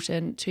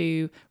important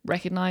to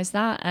recognize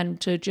that and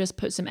to just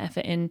put some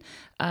effort in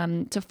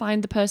to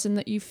find the person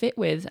that you fit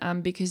with,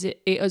 because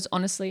it has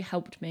honestly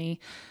helped me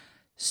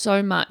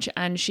so much.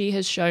 And she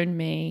has shown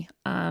me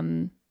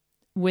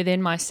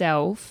within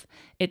myself,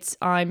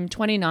 I'm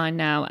 29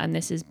 now, and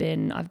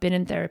I've been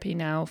in therapy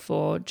now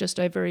for just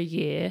over a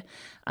year,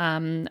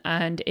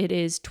 and it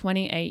is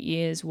 28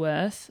 years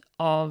worth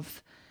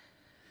of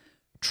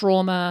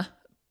trauma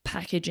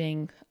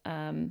packaging,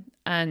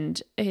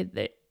 and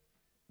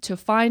to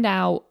find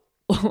out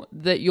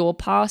that your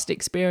past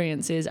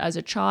experiences as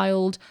a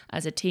child,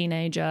 as a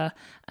teenager,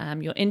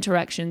 your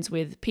interactions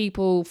with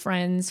people,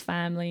 friends,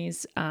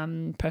 families,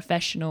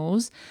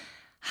 professionals,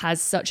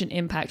 has such an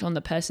impact on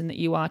the person that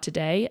you are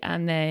today.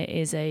 And there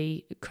is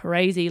a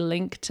crazy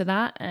link to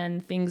that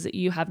and things that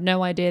you have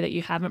no idea that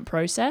you haven't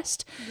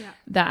processed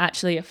that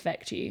actually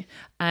affect you.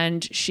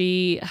 And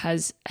she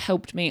has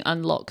helped me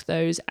unlock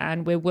those,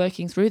 and we're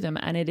working through them,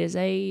 and it is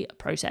a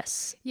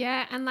process.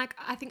 Yeah, and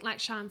I think like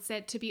Sean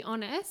said, to be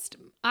honest,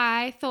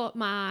 I thought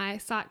my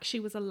psych, she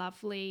was a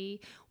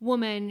lovely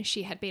woman.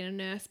 She had been a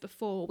nurse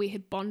before. We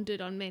had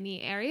bonded on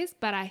many areas,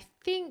 but I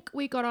think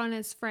we got on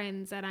as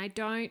friends, and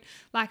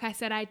like I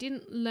said, I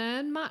didn't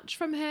learn much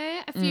from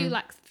her, a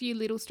few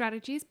little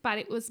strategies, but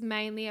it was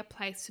mainly a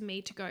place for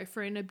me to go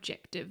for an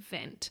objective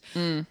vent.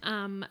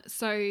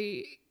 So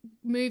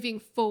moving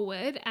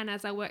forward, and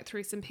as I work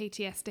through some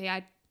PTSD,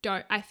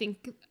 I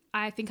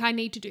think I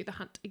need to do the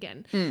hunt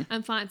again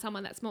and find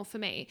someone that's more for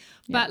me.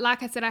 But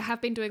like I said, I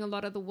have been doing a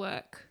lot of the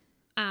work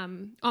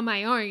on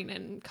my own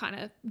and kind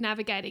of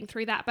navigating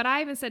through that. But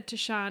I even said to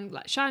Sean,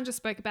 like Sean just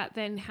spoke about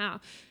then,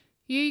 how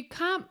you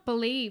can't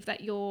believe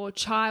that your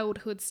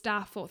childhood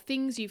stuff or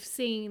things you've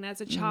seen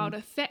as a child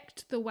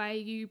affect the way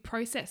you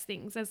process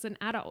things as an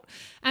adult.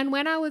 And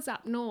when I was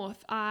up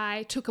north,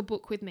 I took a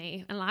book with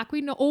me. And like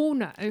we all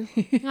know,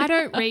 I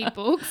don't read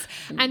books.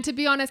 And to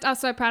be honest, I was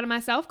so proud of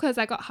myself because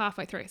I got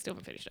halfway through. I still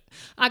haven't finished it.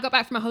 I got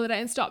back from my holiday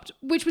and stopped,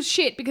 which was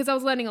shit because I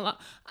was learning a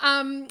lot.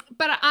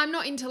 But I'm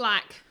not into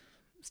like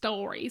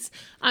stories.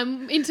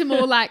 I'm into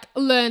more like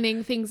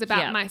learning things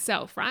about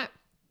myself, right?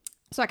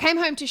 So I came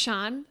home to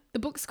Sean. The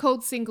book's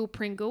called Single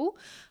Pringle.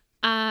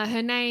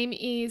 Her name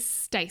is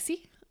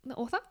Stacey, the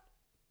author.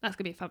 That's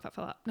going to be a fun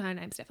follow-up. No, her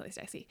name's definitely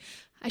Stacey.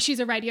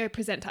 She's a radio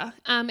presenter.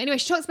 Anyway,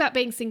 she talks about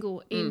being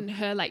single in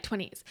her late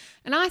 20s.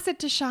 And I said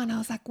to Sean, I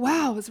was like,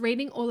 wow, I was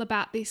reading all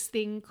about this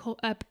thing called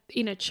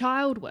inner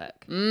child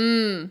work. I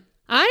didn't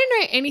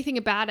know anything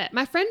about it.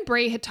 My friend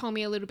Brie had told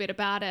me a little bit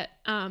about it,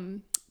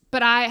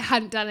 but I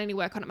hadn't done any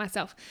work on it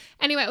myself.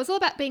 Anyway, it was all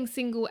about being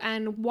single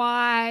and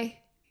why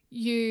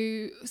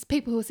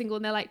people who are single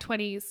in their late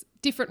 20s,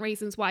 different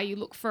reasons why you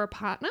look for a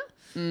partner.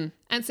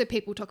 And so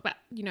people talk about,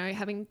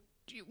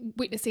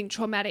 witnessing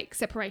traumatic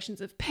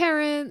separations of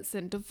parents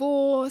and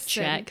divorce.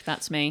 Check,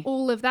 that's me.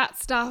 All of that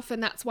stuff.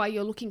 And that's why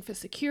you're looking for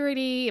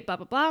security, blah,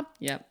 blah, blah.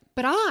 Yep.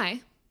 But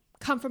I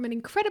come from an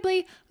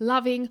incredibly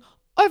loving,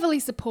 overly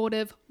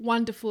supportive,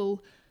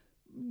 wonderful,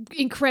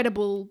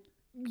 incredible,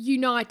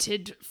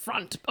 united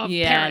front of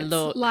parents.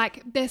 Look.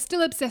 Like, they're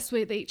still obsessed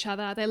with each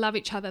other. They love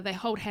each other. They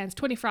hold hands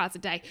 24 hours a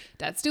day.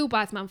 Dad still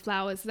buys mum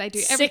flowers. They do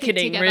everything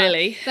sickening, together.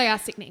 really. They are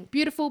sickening.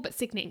 Beautiful, but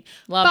sickening.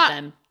 Love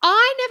them.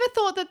 I never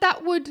thought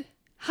that would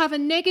have a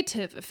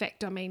negative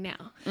effect on me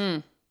now.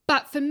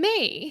 But for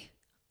me,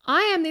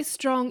 I am this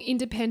strong,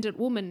 independent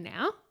woman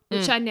now,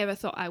 which I never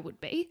thought I would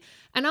be.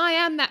 And I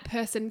am that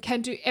person,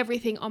 can do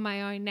everything on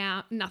my own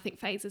now. Nothing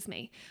phases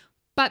me.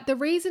 But the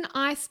reason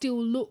I still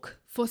look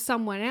for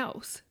someone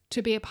else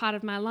to be a part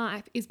of my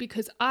life is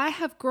because I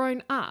have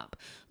grown up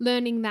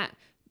learning that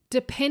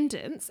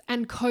dependence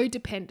and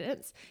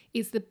codependence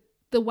is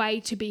the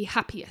way to be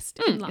happiest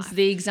in life. It's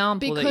the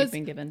example that you've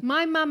been Because given.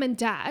 my mum and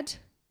dad,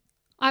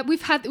 we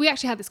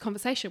actually had this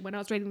conversation when I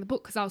was reading the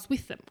book because I was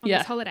with them on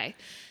this holiday.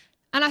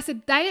 And I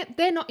said,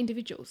 they're not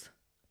individuals.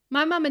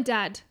 My mum and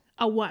dad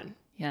are one.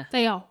 Yeah.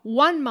 They are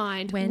one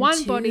mind,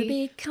 one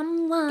body.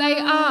 Become one. They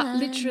are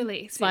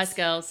literally. Spice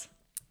Girls.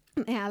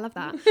 Yeah, I love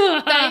that.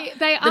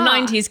 They The are.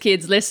 90s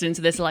kids listening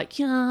to this are like,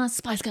 yeah,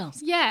 Spice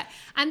Girls. Yeah.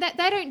 And that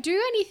they don't do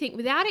anything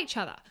without each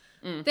other.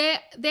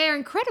 They're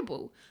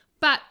incredible.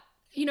 But,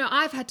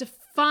 I've had to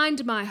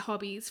find my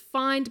hobbies,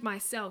 find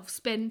myself,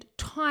 spend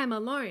time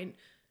alone.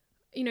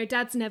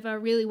 Dad's never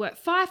really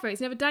worked FIFO.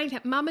 He's never done anything.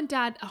 Mum and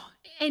dad are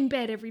in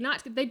bed every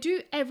night. They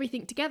do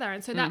everything together.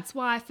 And so that's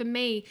why, for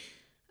me,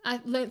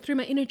 I learned through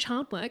my inner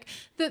child work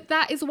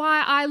that is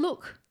why I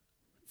look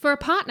for a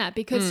partner,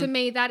 because for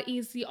me, that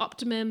is the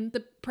optimum,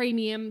 the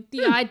premium,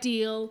 the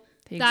ideal.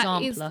 The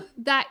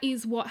That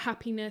is what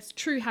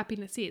true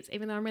happiness is,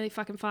 even though I'm really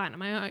fucking fine on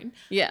my own.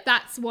 Yeah.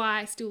 That's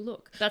why I still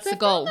look. That's so the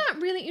goal. I found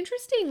that really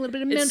interesting. A little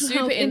bit of It's mental super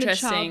health inner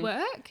interesting. child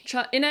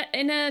work.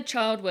 Inner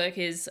child work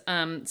is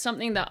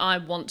something that I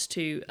want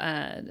to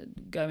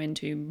go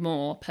into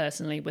more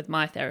personally with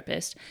my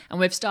therapist, and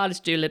we've started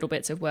to do little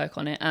bits of work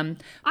on it.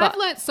 I've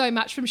learnt so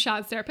much from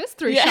Sian's therapist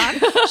through Sian.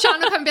 Sian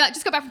will come and be like,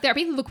 just got back from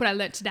therapy. Look what I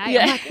learnt today.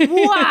 Yeah. I'm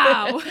like,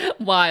 wow.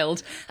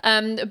 Wild.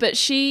 But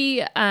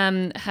she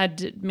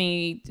had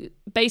me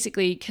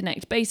basically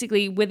connect.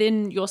 Basically,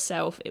 within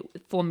yourself,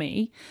 for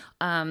me,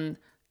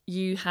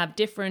 you have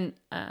different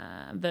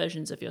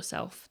versions of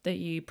yourself that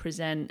you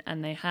present,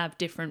 and they have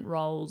different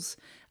roles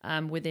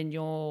within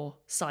your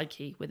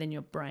psyche, within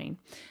your brain.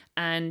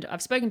 And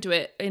I've spoken to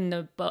it in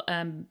the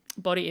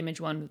body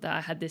image one, that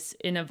I had this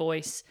inner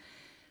voice.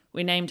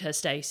 We named her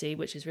Stacey,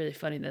 which is really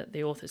funny that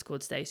the author's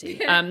called Stacey.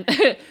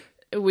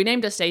 We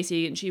named her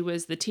Stacey, and she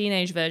was the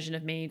teenage version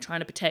of me, trying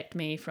to protect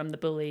me from the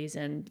bullies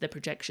and the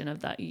projection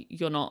of that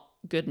you're not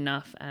good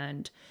enough,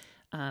 and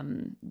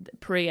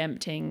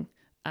preempting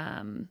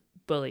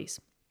bullies.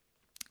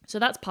 So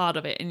that's part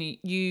of it, and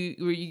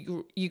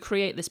you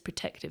create this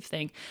protective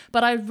thing.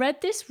 But I read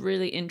this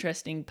really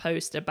interesting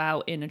post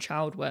about inner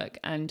child work,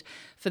 and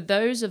for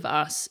those of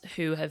us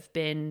who have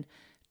been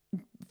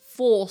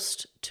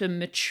forced to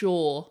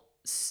mature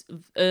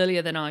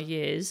earlier than our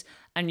years,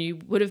 and you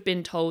would have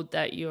been told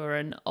that you're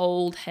an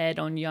old head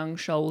on young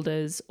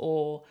shoulders,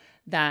 or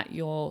that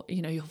you're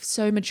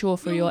so mature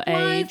for your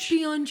age.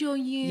 Beyond your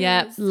years.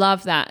 Yeah,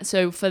 love that.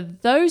 So for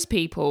those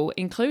people,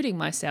 including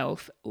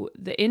myself,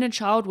 the inner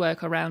child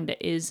work around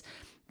it is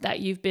that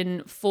you've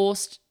been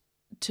forced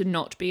to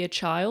not be a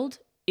child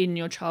in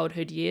your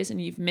childhood years,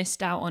 and you've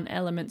missed out on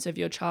elements of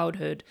your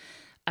childhood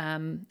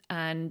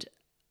and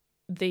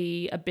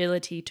the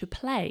ability to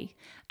play.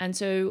 And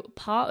so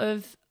part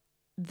of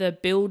the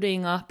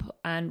building up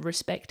and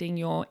respecting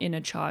your inner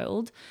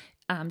child,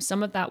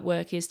 some of that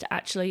work is to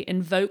actually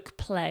invoke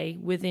play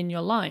within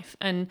your life.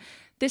 And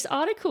this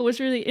article was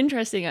really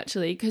interesting,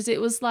 actually, because it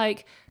was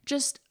like,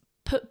 just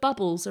put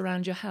bubbles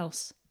around your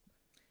house.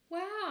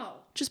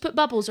 Wow. Just put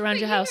bubbles around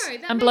your house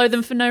that and blow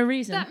them for no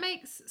reason. That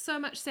makes so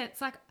much sense.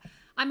 Like,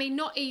 I mean,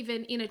 not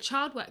even inner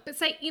child work, but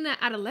say inner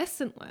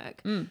adolescent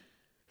work.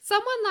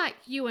 Someone like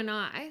you and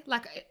I,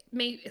 like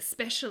me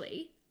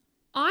especially,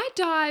 I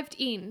dived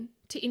in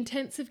to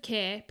intensive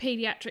care,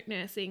 pediatric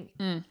nursing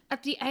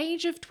at the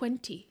age of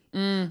 20.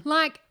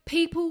 Like,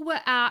 people were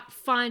out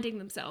finding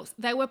themselves.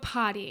 They were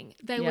partying.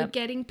 They were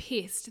getting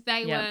pissed.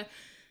 They were,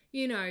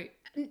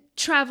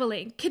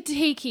 traveling,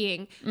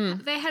 critiquing.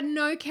 They had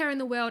no care in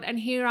the world. And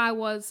here I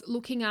was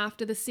looking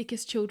after the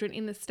sickest children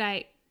in the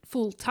state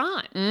full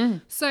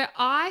time. So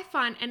I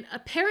find, and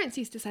parents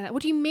used to say that,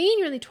 what do you mean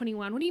you're only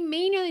 21? What do you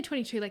mean you're only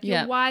 22? Like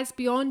you're wise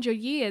beyond your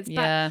years.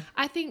 But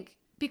I think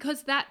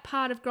because that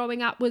part of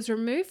growing up was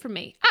removed from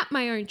me at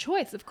my own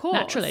choice, of course.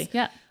 Naturally,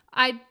 yeah.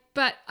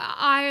 But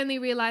I only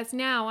realize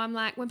now, I'm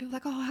like, when people are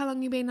like, oh, how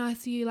long you been in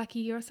ICU? Like a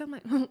year or so? I'm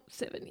like,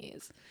 7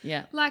 years.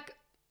 Yeah. Like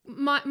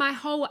my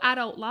whole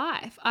adult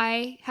life,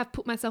 I have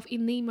put myself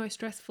in the most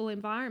stressful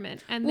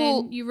environment. And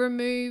then you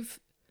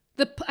remove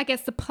the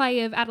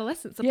play of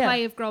adolescence, the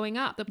play of growing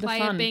up, the play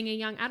of being a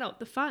young adult,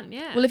 the fun,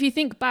 yeah. Well, if you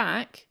think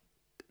back,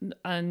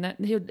 and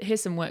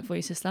here's some work for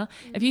you, sister.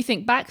 If you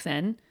think back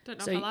then. Don't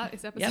know if I like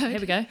this episode. Yeah, here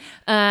we go.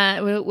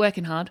 We're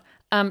working hard.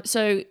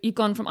 So you've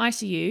gone from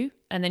ICU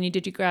and then you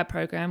did your grad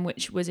program,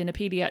 which was in a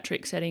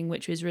pediatric setting,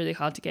 which was really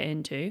hard to get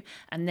into.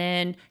 And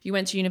then you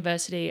went to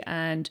university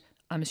and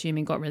I'm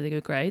assuming got really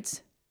good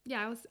grades.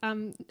 Yeah,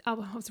 I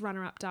was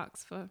runner-up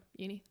Ducks for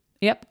uni.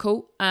 Yep,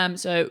 cool.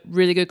 So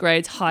really good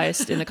grades,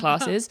 highest in the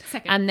classes.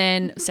 Second. And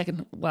then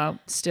second, well,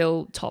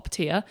 still top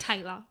tier.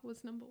 Taylor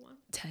was number 1.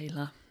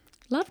 Taylor.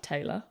 Love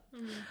Taylor.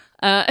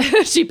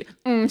 She beat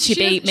me.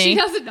 She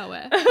doesn't know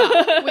her,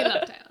 but we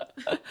love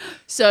Taylor.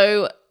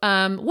 So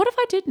what if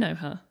I did know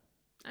her?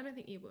 I don't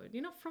think you would.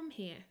 You're not from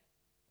here.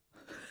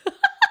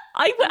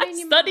 I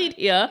studied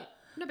here.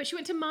 No, but she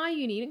went to my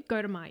uni. You didn't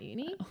go to my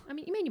uni. I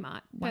mean, you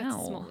might. But it's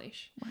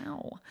smallish.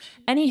 Wow.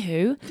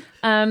 Anywho,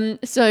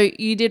 so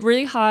you did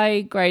really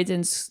high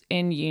grades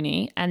in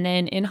uni, and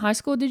then in high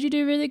school, did you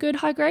do really good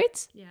high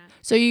grades? Yeah.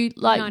 So you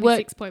like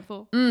worked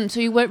 96.4. So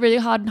you worked really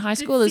hard in high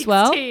school as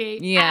well?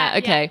 Yeah,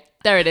 okay. Yeah.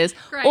 There it is.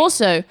 Great.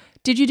 Also,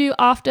 did you do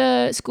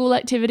after school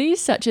activities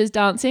such as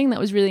dancing that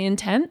was really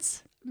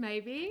intense?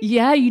 Maybe.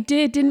 Yeah, you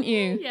did, didn't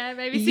you? Yeah,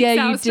 maybe 6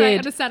 hours straight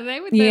on a Saturday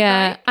with no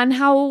break. And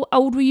how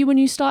old were you when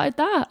you started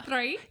that?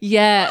 3.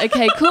 Yeah,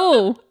 okay,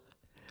 cool.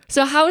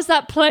 So how is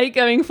that play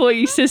going for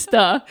you,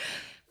 sister?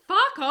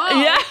 Fuck off.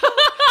 Yeah.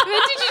 And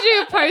then did you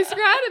do a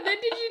postgrad and then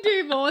did you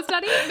do more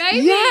study?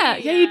 Maybe. Yeah,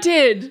 you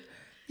did.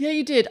 Yeah,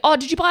 you did. Oh,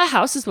 did you buy a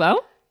house as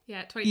well?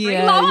 Yeah, 23.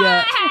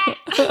 Yeah.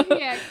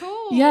 Yeah,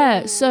 cool.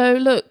 Yeah, so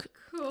look,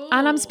 Cool.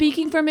 and I'm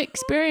speaking from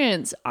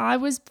experience. I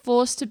was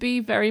forced to be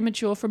very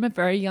mature from a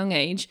very young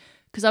age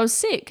because I was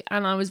sick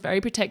and I was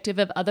very protective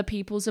of other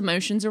people's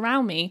emotions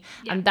around me.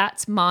 Yeah. And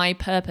that's my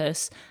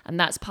purpose. And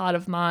that's part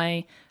of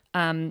my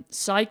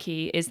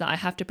psyche, is that I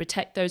have to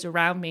protect those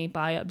around me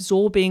by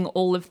absorbing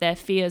all of their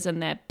fears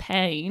and their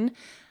pain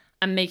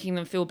and making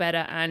them feel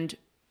better and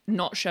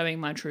not showing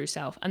my true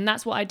self. And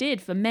that's what I did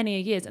for many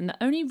years. And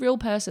the only real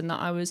person that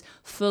I was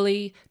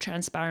fully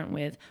transparent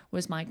with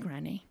was my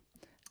granny.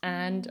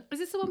 And is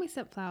this the one we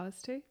sent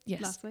flowers to?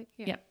 Yes. Last week?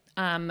 Yeah.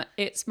 Yep.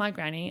 It's my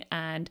granny,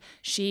 and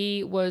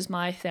she was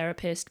my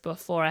therapist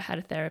before I had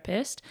a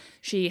therapist.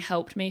 She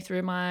helped me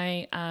through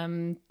my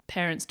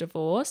parents'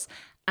 divorce,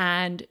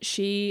 and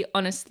she,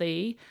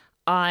 honestly,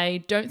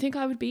 I don't think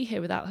I would be here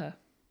without her.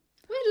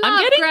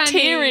 I'm getting Granny.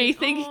 teary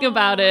thinking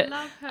about it.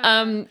 I love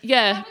her.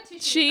 Yeah,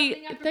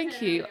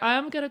 thank you. I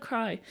am going to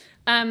cry.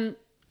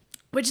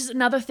 Which is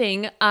another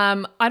thing.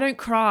 I don't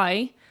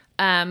cry,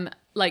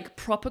 like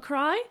proper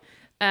cry.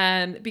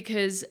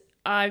 Because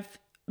I've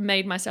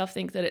made myself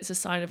think that it's a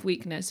sign of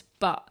weakness.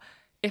 But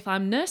if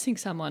I'm nursing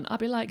someone, I'll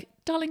be like,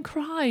 darling,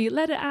 cry,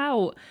 let it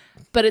out.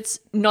 But it's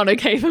not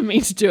okay for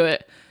me to do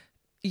it.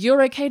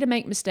 You're okay to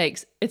make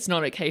mistakes. It's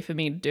not okay for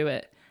me to do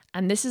it.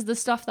 And this is the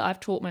stuff that I've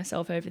taught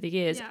myself over the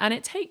years. Yeah. And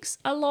it takes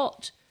a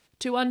lot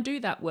to undo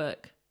that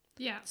work.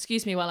 Yeah.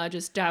 Excuse me while I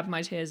just dab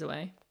my tears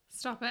away.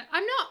 Stop it.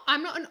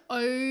 I'm not an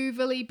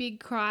overly big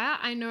crier.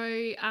 I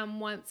know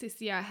once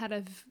this year I had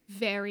a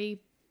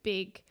very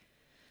big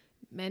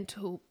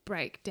mental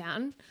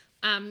breakdown.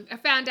 I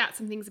found out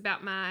some things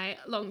about my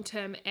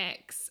long-term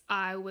ex.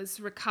 I was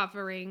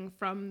recovering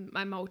from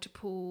my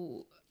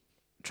multiple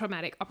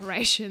traumatic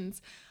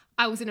operations.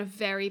 I was in a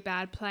very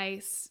bad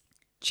place.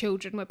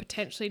 Children were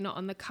potentially not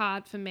on the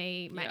card for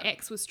me. My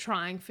ex was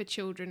trying for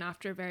children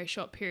after a very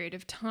short period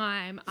of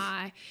time.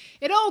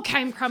 It all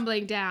came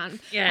crumbling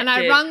down. Yeah, and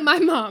I rung my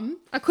mum.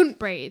 I couldn't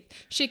breathe.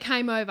 She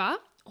came over.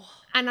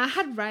 And I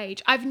had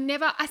rage. I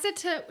said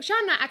to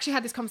Sean and I actually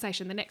had this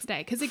conversation the next day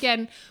because,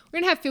 again, we're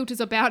going to have filters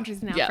or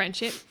boundaries in our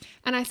friendship.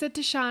 And I said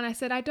to Sean,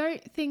 I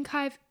don't think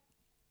I've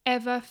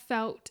ever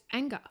felt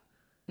anger.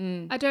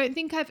 I don't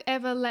think I've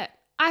ever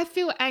I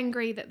feel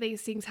angry that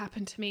these things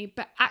happen to me,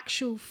 but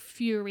actual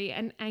fury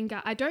and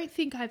anger, I don't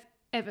think I've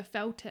ever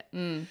felt it.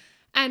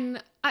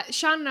 And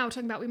Sean and I were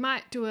talking about we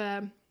might do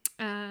a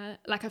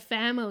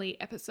family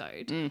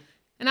episode.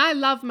 And I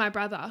love my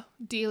brother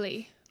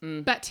dearly.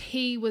 But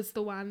he was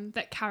the one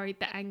that carried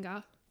the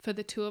anger for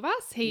the two of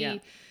us. He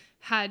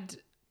had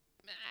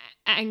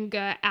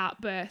anger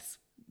outbursts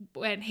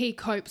when he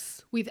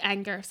copes with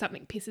anger. If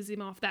something pisses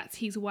him off, that's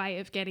his way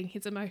of getting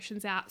his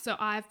emotions out. So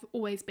I've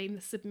always been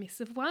the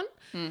submissive one.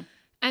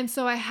 And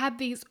so I had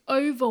these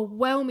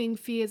overwhelming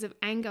fears of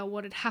anger,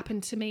 what had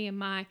happened to me in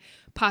my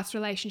past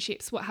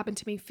relationships, what happened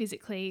to me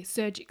physically,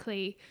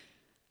 surgically.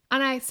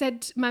 And I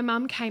said, my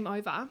mum came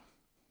over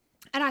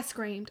And I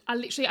screamed. I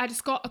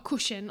just got a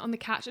cushion on the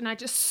couch and I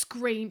just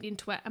screamed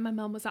into it. And my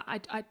mum was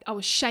like, I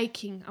was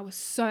shaking. I was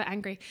so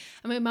angry.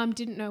 And my mum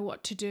didn't know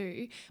what to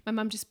do. My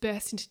mum just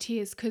burst into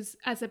tears because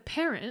as a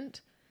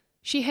parent,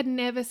 she had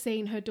never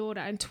seen her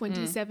daughter in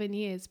 27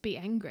 years be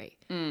angry.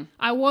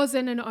 I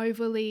wasn't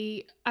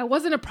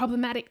a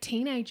problematic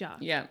teenager.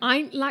 Yeah.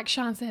 Like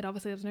Sian said,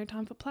 obviously there was no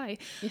time for play.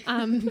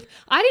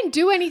 I didn't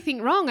do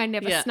anything wrong. I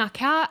never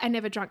snuck out. I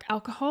never drank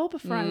alcohol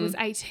before I was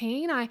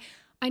 18.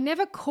 I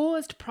never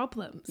caused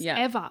problems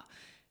ever.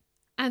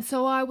 And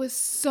so I was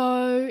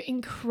so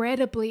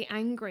incredibly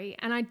angry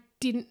and I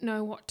didn't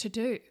know what to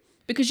do.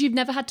 Because you've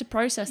never had to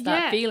process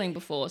that feeling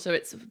before, so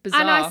it's bizarre.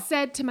 And I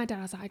said to my dad,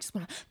 I was like, I just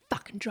want to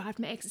fucking drive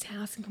to my ex's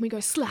house and can we go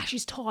slash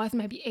his tyres and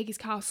maybe egg his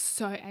car? I was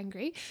so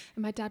angry.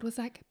 And my dad was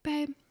like,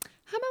 babe,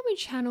 how about we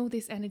channel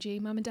this energy?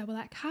 Mum and dad were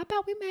like, how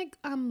about we make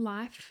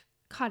life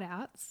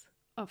cutouts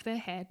of their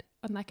head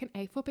on like an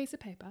A4 piece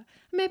of paper and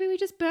maybe we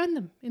just burn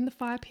them in the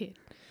fire pit.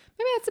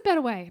 Maybe that's a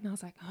better way. And I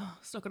was like, oh,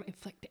 it's not going to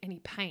inflict any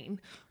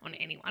pain on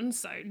anyone,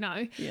 so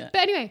no. Yeah.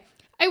 But anyway,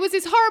 it was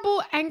this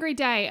horrible, angry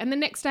day. And the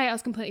next day I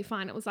was completely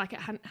fine. It was like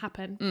it hadn't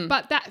happened.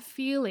 But that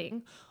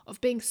feeling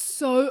of being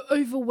so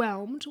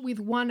overwhelmed with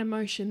one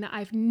emotion that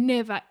I've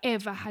never,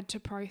 ever had to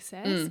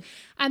process.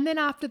 And then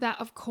after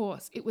that, of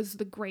course, it was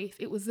the grief.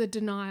 It was the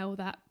denial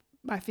that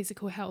my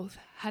physical health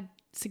had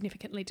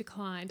significantly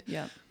declined.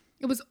 Yeah.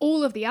 It was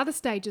all of the other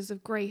stages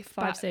of grief.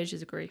 5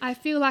 stages of grief. I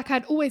feel like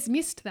I'd always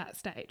missed that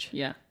stage.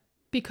 Yeah.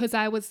 Because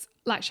I was,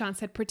 like Sian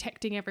said,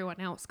 protecting everyone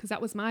else because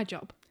that was my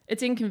job.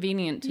 It's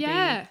inconvenient to be it's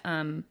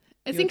your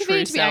inconvenient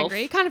true to be self.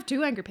 angry. You can't have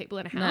two angry people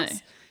in a house. No.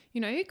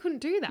 You know, you couldn't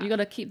do that. You got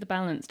to keep the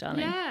balance,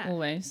 darling. Yeah.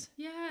 Always.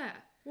 Yeah.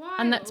 Wild.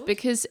 And that's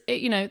because,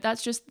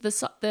 that's just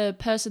the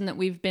person that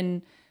we've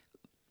been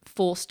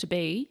forced to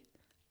be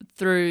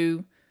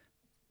through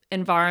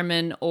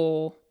environment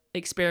or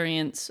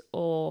experience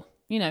or,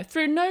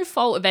 through no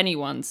fault of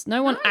anyone's.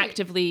 No one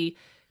actively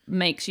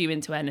makes you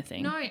into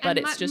anything, but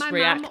it's just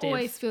reactive. My mum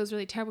always feels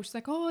really terrible. She's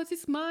like, oh, is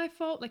this my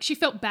fault? Like she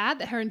felt bad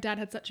that her and dad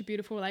had such a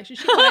beautiful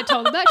relationship when I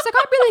told her that. She's like,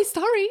 I'm really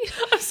sorry.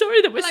 I'm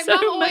sorry that we're like,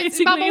 so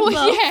amazingly in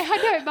love. Yeah,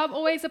 I know. Mum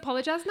always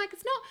apologised. Like,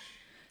 it's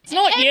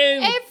not you.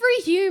 Every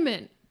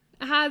human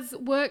has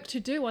work to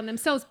do on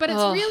themselves, but it's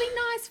really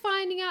nice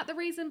finding out the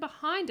reason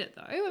behind it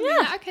though. I mean,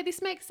 like, okay,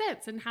 this makes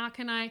sense. And how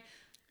can I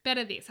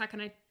better this? How can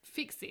I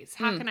fix this?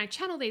 How can I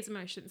channel these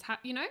emotions? How, I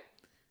don't know.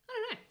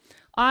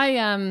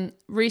 I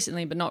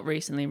recently, but not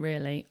recently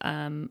really,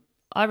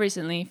 I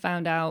recently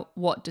found out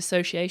what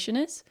dissociation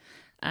is,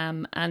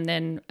 and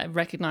then I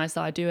recognised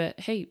that I do it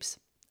heaps.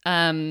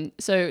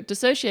 So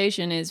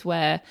dissociation is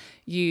where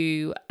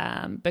you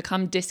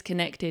become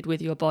disconnected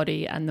with your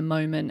body and the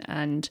moment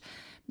and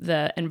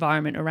the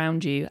environment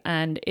around you,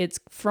 and it's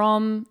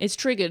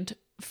triggered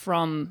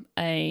from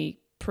a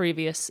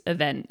previous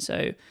event,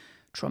 so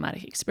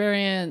traumatic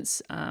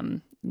experience,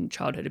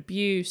 childhood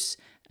abuse,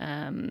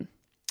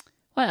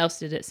 what else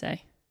did it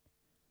say?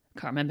 I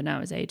can't remember now.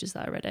 It was ages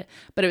that I read it.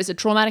 But it was a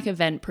traumatic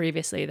event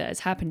previously that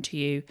has happened to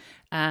you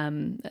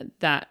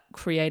that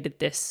created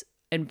this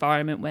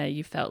environment where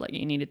you felt like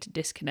you needed to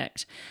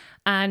disconnect.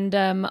 And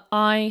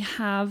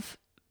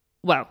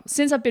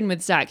since I've been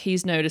with Zach,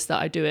 he's noticed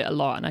that I do it a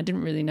lot. And I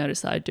didn't really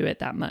notice that I do it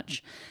that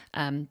much.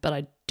 But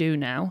I do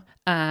now.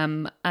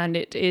 And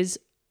it is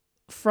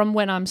from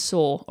when I'm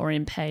sore or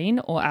in pain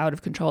or out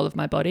of control of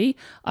my body,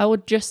 I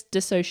would just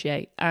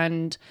dissociate.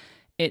 And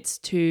it's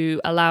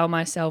to allow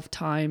myself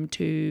time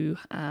to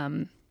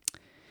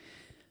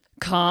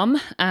calm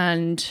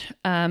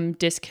and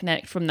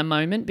disconnect from the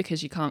moment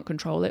because you can't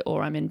control it,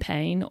 or I'm in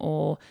pain,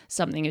 or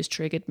something has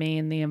triggered me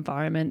in the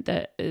environment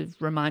that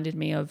reminded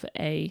me of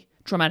a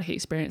traumatic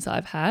experience that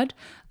I've had.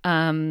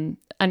 And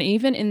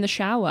even in the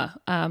shower,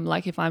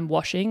 like if I'm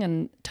washing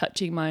and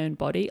touching my own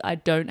body, I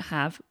don't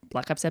have,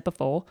 like I've said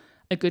before,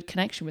 a good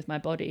connection with my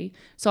body.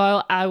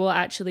 So I will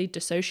actually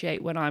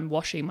dissociate when I'm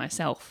washing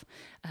myself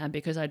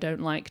because I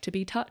don't like to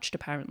be touched,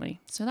 apparently.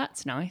 So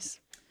that's nice.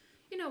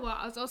 You know what?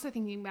 I was also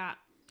thinking about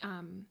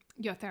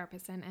your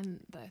therapist and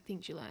the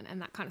things you learn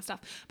and that kind of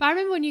stuff. But I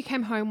remember when you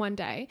came home one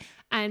day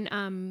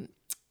and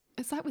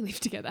it's like we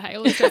lived together. Hey,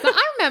 all this stuff.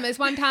 I remember this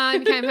one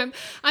time you came home.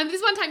 After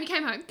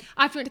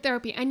I went to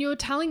therapy, and you were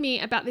telling me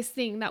about this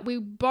thing that we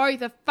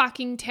both are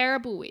fucking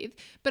terrible with.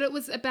 But it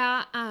was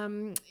about, a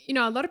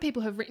lot of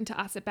people have written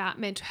to us about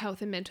mental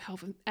health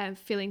and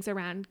feelings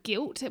around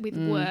guilt with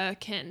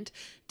work and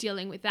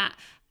dealing with that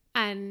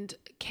and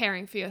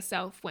caring for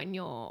yourself when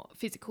your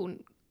physical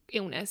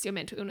illness, your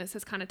mental illness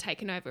has kind of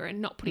taken over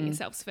and not putting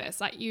yourselves first.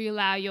 Like you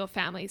allow your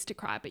families to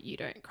cry, but you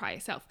don't cry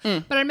yourself.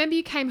 But I remember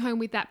you came home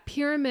with that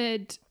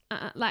pyramid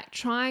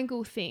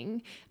triangle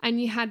thing, and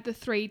you had the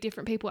 3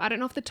 different people. I don't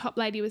know if the top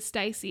lady was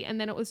Stacey,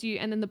 and then it was you,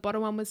 and then the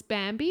bottom one was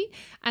Bambi,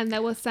 and they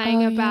were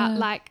saying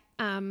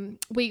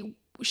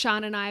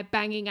Sian and I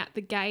banging at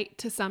the gate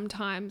to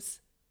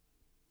sometimes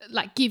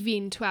like give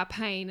in to our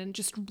pain and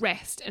just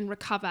rest and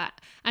recover.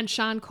 And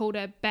Sian called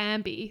her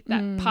Bambi,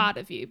 that part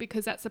of you,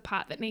 because that's the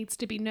part that needs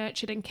to be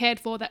nurtured and cared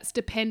for, that's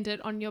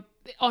dependent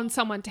on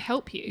someone to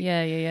help you.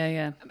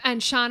 Yeah.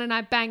 And Sian and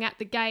I bang at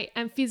the gate,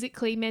 and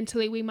physically,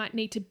 mentally, we might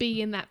need to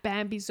be in that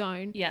Bambi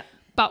zone. Yeah.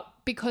 But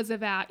because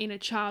of our inner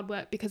child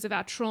work, because of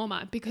our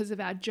trauma, because of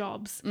our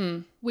jobs,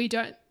 we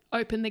don't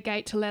open the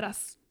gate to let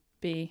us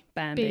be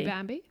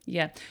Bambi.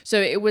 Yeah.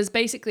 So it was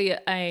basically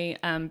a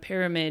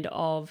pyramid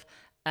of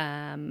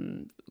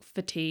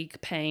fatigue,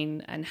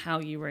 pain, and how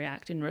you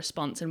react in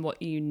response and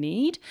what you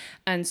need.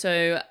 And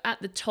so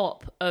at the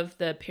top of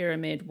the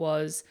pyramid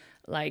was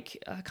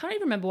like, I can't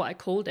even remember what I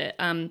called it.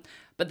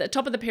 But the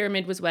top of the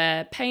pyramid was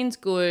where pain's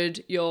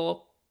good,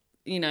 you're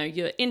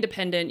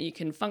independent, you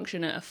can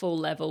function at a full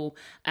level,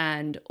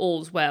 and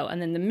all's well.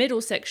 And then the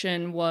middle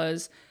section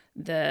was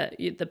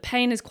the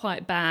pain is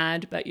quite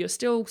bad, but you're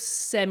still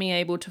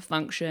semi-able to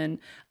function.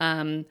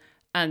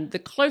 And the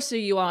closer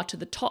you are to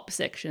the top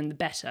section, the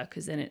better,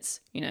 because then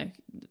it's,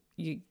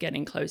 you're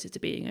getting closer to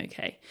being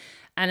okay.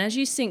 And as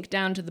you sink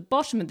down to the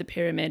bottom of the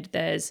pyramid,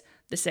 there's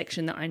the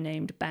section that I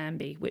named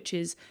Bambi, which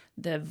is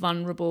the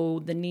vulnerable,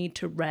 the need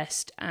to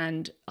rest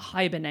and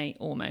hibernate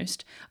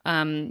almost,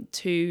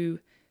 to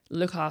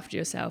look after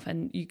yourself,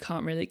 and you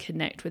can't really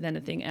connect with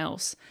anything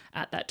else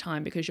at that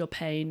time because your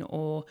pain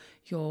or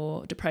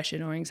your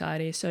depression or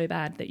anxiety is so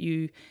bad that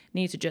you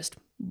need to just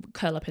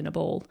curl up in a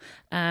ball.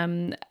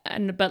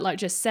 But like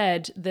just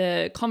said,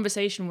 the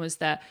conversation was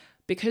that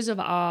because of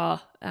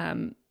our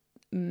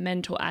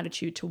mental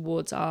attitude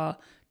towards our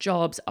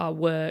jobs, our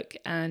work,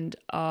 and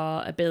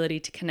our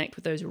ability to connect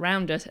with those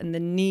around us, and the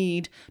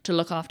need to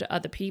look after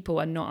other people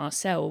and not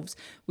ourselves,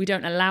 we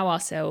don't allow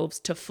ourselves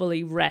to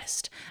fully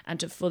rest and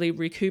to fully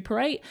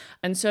recuperate.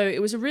 And so it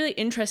was a really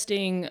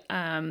interesting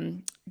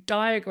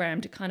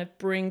diagram to kind of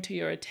bring to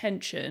your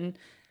attention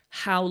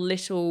how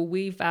little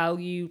we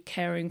value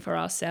caring for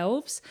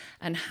ourselves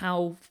and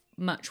how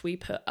much we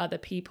put other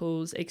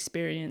people's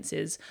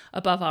experiences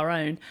above our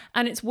own.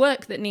 And it's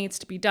work that needs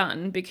to be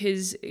done,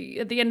 because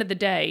at the end of the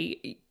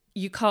day,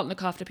 you can't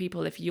look after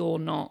people if you're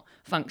not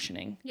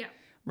functioning. Yeah.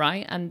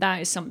 Right. And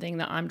that is something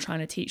that I'm trying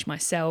to teach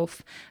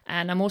myself.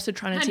 And I'm also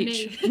trying to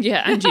teach. Me.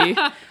 Yeah. And you.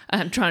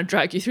 I'm trying to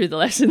drag you through the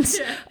lessons.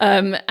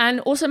 Yeah. And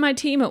also my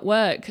team at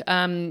work.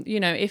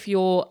 If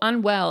you're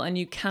unwell and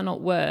you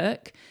cannot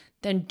work,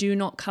 then do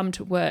not come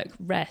to work.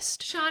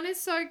 Rest. Sian is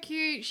so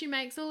cute. She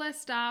makes all her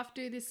staff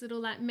do this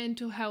little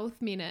mental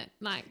health minute.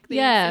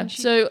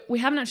 So we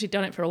haven't actually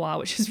done it for a while,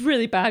 which is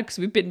really bad because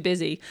we've been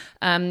busy.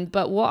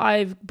 But what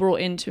I've brought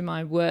into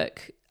my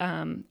work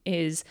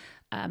is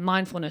a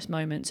mindfulness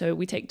moment. So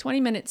we take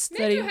 20 minutes.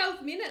 Mental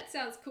health minute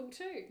sounds cool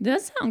too.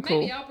 Does sound cool.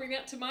 Maybe I'll bring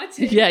that to my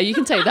team. Yeah, you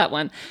can take that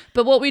one.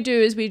 But what we do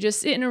is we just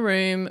sit in a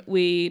room,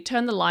 we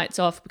turn the lights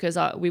off because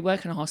we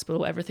work in a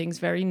hospital. Everything's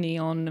very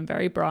neon and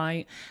very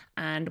bright.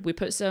 And I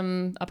put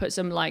some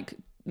like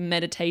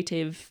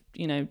meditative,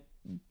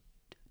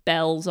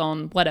 bells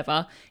on,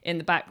 whatever, in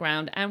the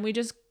background. And we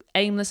just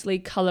aimlessly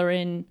color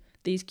in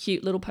these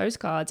cute little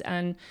postcards.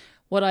 And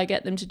what I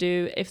get them to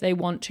do, if they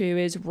want to,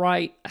 is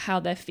write how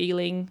they're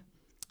feeling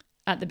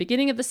at the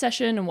beginning of the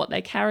session and what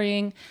they're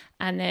carrying,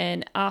 and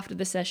then after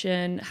the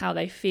session how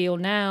they feel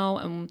now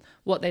and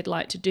what they'd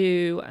like to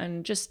do.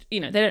 And just, they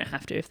don't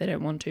have to if they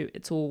don't want to.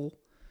 It's all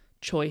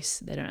choice.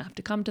 They don't have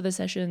to come to the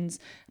sessions,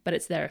 but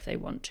it's there if they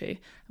want to. And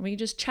we can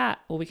just chat,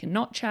 or we can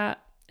not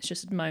chat. It's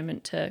just a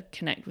moment to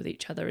connect with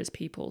each other as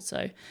people. So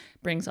it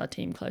brings our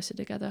team closer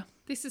together.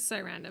 This is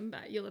so random,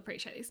 but you'll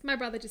appreciate this. My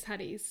brother just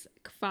had his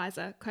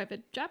Pfizer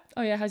COVID jab.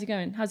 Oh yeah, how's he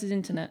going? How's his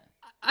internet?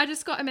 I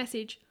just got a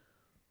message.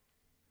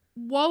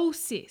 Whoa,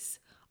 sis.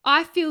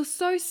 I feel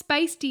so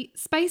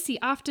spacey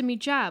after me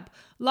jab,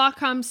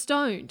 like I'm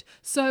stoned.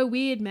 So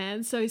weird,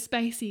 man. So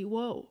spacey.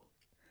 Whoa.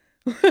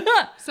 So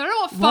I don't know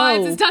what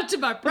Pfizer's done to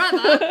my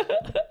brother.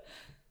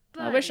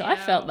 I wish I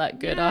felt that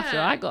good after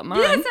I got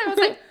mine. Yeah, so I was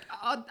like,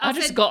 I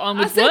just got on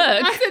with work.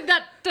 I said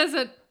that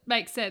doesn't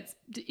make sense.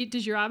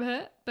 Does your arm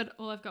hurt? But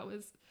all I've got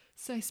was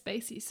so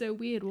spacey, so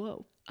weird.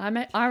 Whoa.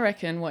 I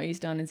reckon what he's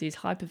done is he's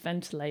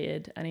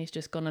hyperventilated and he's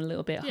just gone a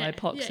little bit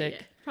hypoxic.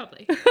 Yeah,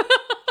 probably.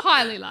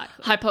 Highly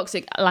likely.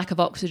 Hypoxic, lack of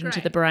oxygen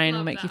to the brain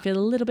will make that. you feel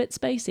a little bit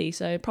spacey.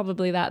 So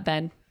probably that,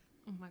 Ben.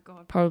 Oh my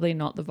God. Probably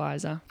not the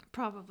visor.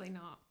 Probably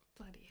not.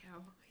 Bloody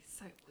hell. He's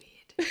so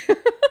weird.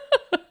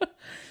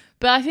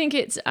 But I think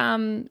it's,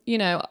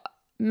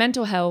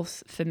 mental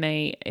health for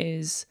me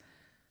is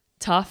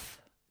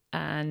tough,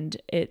 and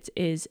it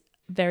is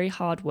very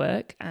hard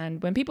work.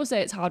 And when people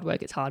say it's hard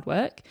work, it's hard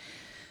work.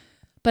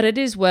 But it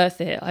is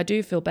worth it. I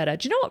do feel better.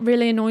 Do you know what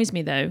really annoys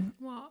me though?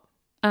 What?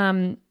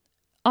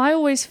 I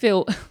always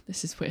feel,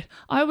 this is weird,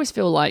 I always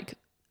feel like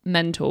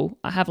mental.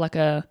 I have like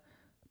a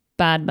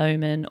bad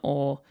moment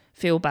or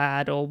feel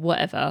bad or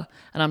whatever.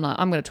 And I'm like,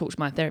 I'm going to talk to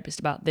my therapist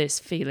about this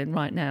feeling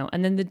right now.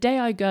 And then the day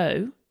I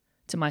go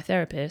to my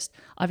therapist,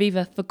 I've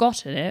either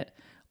forgotten it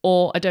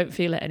or I don't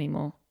feel it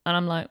anymore. And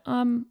I'm like,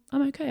 I'm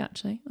okay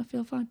actually. I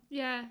feel fine.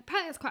 Yeah.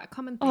 Apparently that's quite a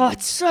common thing. Oh,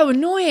 it's so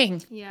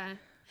annoying. Yeah.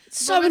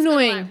 So Rob's gonna,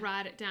 annoying. like,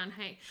 write it down.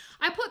 Hey,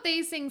 I put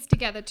these things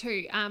together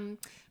too.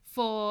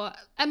 For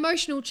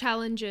emotional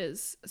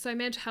challenges, so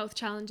mental health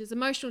challenges,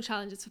 emotional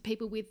challenges for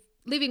people with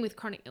living with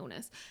chronic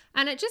illness,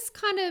 and it just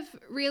kind of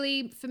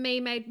really, for me,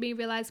 made me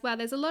realize, wow,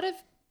 there's a lot of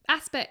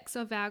aspects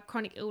of our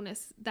chronic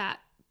illness that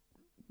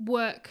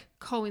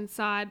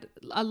coincide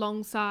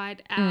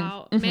alongside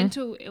our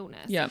mental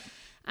illness. Yeah.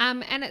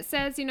 And it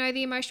says,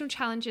 the emotional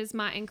challenges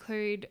might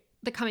include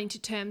the coming to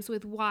terms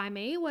with why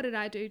me? What did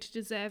I do to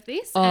deserve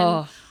this? Oh.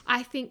 And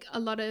I think a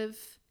lot of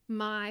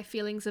my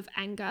feelings of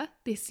anger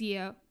this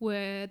year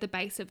were the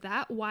base of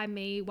that. Why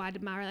me? Why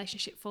did my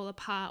relationship fall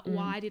apart?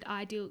 Why did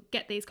I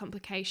get these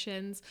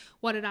complications?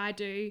 What did I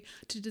do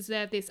to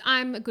deserve this?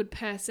 I'm a good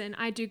person.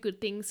 I do good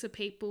things for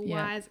people. Yeah.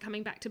 Why is it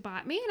coming back to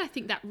bite me? And I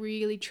think that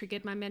really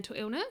triggered my mental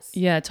illness.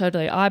 Yeah,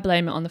 totally. I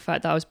blame it on the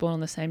fact that I was born on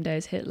the same day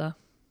as Hitler.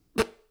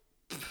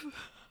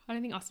 I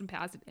don't think Austin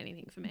Powers did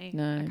anything for me.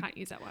 No. I can't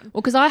use that one.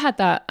 Well, because I had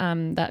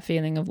that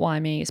feeling of why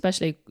me,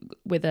 especially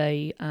with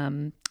a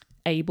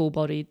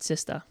able-bodied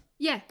sister.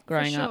 Yeah,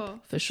 growing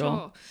up, for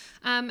sure.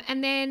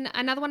 And then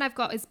another one I've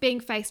got is being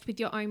faced with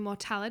your own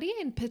mortality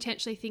and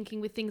potentially thinking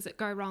with things that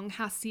go wrong,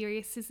 how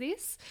serious is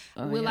this?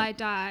 Will I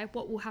die?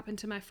 What will happen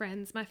to my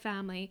friends, my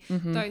family,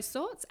 those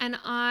sorts? And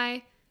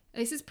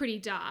this is pretty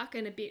dark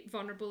and a bit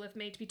vulnerable of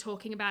me to be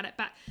talking about it,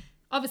 but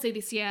obviously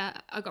this year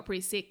I got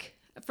pretty sick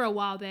for a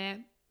while there.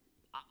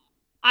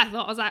 I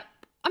was like,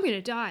 I'm going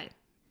to die.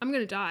 I'm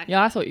going to die.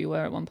 Yeah, I thought you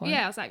were at one point.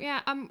 Yeah, I was like,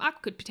 I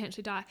could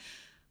potentially die.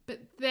 But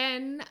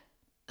then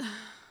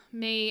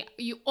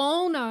you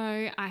all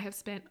know I have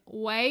spent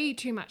way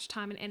too much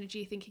time and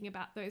energy thinking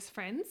about those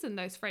friends and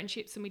those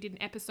friendships, and we did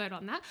an episode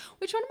on that,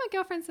 which one of my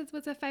girlfriends says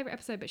was her favourite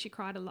episode, but she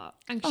cried a lot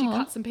and she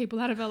cut some people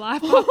out of her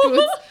life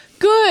afterwards.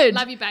 Good.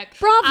 Love you, babe.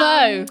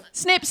 Bravo.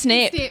 Snip,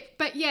 snip.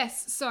 But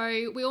yes,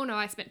 so we all know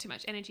I spent too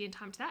much energy and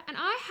time to that, and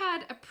I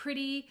had a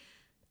pretty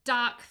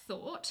dark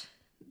thought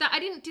that I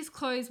didn't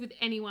disclose with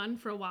anyone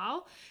for a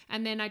while,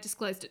 and then I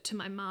disclosed it to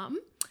my mum.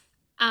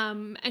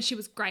 And she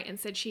was great and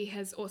said she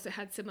has also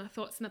had similar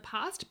thoughts in the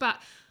past. But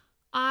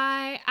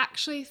I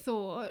actually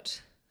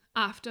thought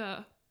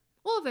after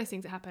all of those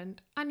things that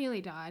happened, I nearly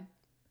died.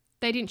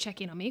 They didn't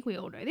check in on me. We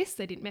all know this.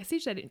 They didn't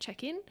message. They didn't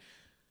check in.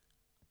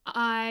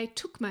 I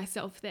took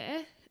myself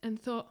there and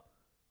thought,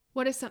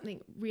 what if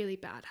something really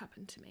bad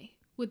happened to me?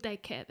 Would they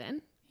care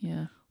then?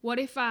 Yeah. What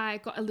if I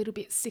got a little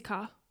bit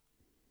sicker?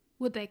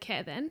 Would they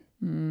care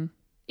then?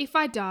 If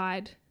I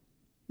died,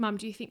 Mum,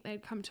 do you think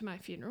they'd come to my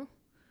funeral?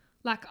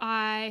 Like,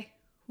 I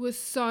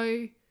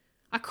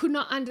could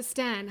not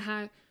understand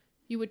how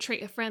you would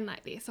treat a friend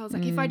like this. I was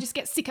like, if I just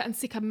get sicker and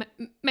sicker,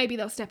 maybe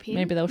they'll step in.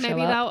 Maybe they'll show up.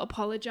 Maybe they'll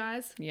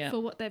apologise Yeah. for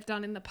what they've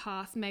done in the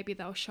past. Maybe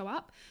they'll show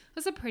up.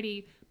 It was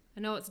I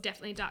know it's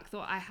definitely a dark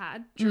thought I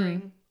had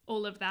during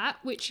all of that,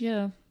 which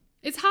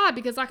it's hard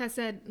because, like I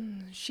said,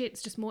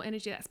 it's just more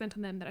energy that I spent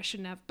on them that I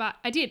shouldn't have. But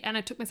I did, and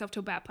I took myself to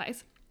a bad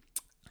place.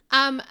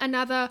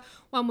 Another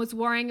one was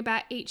worrying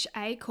about each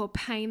ache or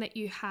pain that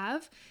you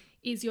have.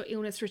 Is your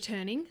illness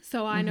returning?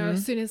 So I know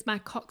as soon as my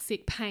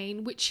coccyx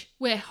pain, which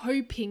we're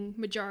hoping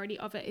majority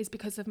of it is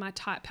because of my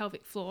tight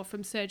pelvic floor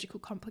from surgical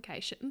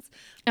complications.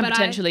 And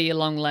potentially your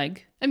long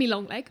leg. And my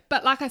long leg.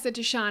 But like I said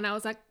to Sean, I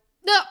was like,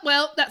 no,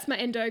 well, that's my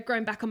endo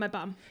growing back on my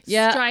bum.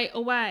 Yeah. Straight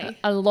away.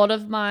 A lot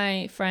of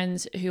my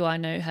friends who I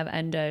know have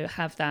endo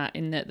have that,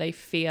 in that they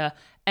fear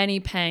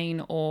any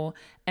pain or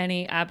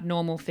any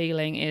abnormal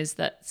feeling is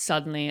that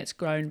suddenly it's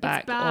grown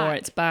back, or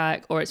it's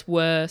back or it's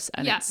worse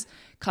and it's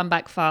come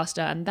back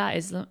faster, and that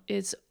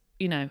is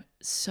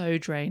so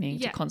draining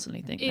to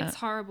constantly think that. It's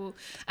horrible.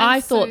 And I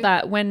thought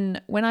that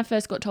when I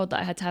first got told that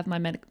I had to have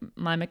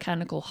my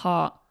mechanical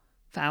heart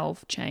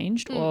valve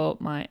changed, or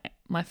my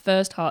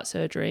first heart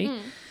surgery,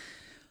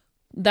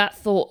 that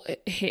thought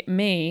hit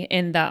me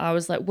in that I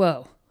was like,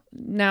 whoa,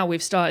 now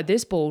we've started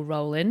this ball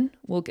rolling,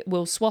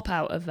 we'll swap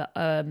out of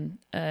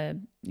a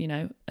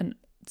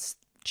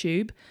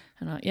tube,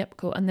 and I'm like, yep,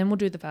 cool, and then we'll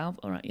do the valve,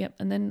 all right, yep,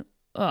 and then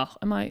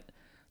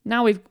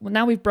now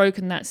we've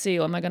broken that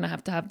seal, am I going to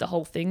have the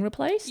whole thing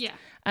replaced? Yeah.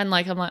 And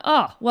like, I'm like,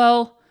 oh,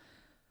 well,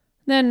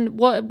 then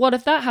what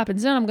if that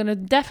happens? Then I'm going to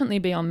definitely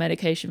be on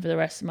medication for the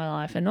rest of my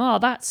life. And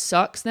that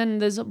sucks. Then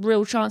there's a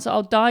real chance that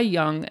I'll die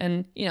young.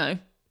 And,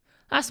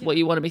 that's what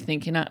you want to be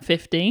thinking at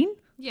 15.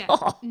 Yeah.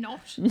 Oh,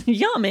 not.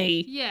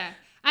 Yummy. Yeah.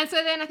 And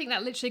so then I think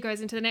that literally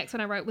goes into the next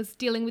one I wrote, was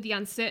dealing with the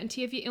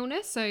uncertainty of your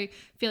illness. So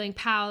feeling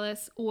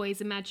powerless,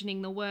 always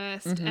imagining the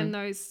worst, and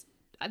those...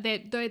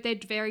 They're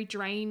very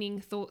draining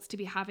thoughts to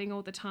be having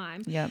all the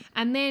time. Yeah.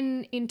 And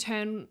then in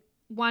turn,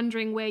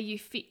 wondering where you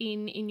fit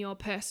in your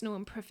personal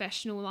and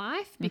professional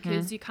life,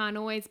 because you can't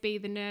always be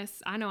the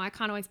nurse. I know I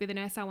can't always be the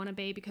nurse I want to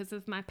be because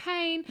of my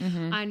pain.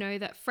 I know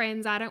that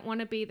friends, I don't want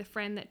to be the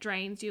friend that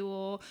drains you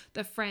or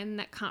the friend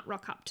that can't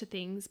rock up to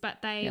things,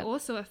 but they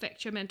also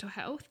affect your mental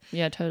health.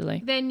 Yeah,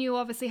 totally. Then you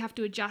obviously have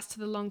to adjust to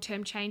the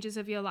long-term changes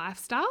of your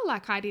lifestyle.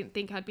 Like, I didn't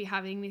think I'd be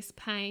having this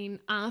pain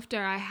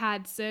after I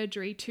had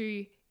surgery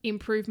to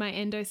improve my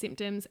endo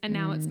symptoms, and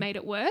now it's made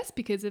it worse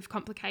because of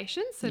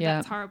complications. So Yeah.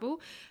 that's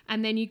horrible.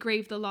 And then you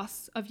grieve the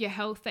loss of your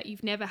health that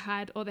you've never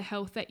had, or the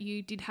health that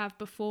you did have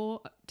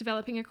before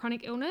developing a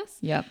chronic illness.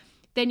 Yep.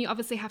 Then you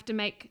obviously have to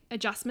make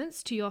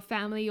adjustments to your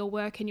family, your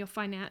work, and your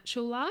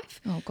financial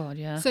life. Oh God,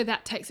 yeah. So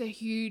that takes a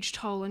huge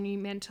toll on you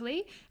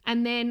mentally.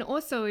 And then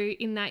also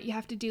in that, you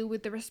have to deal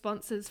with the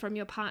responses from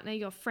your partner,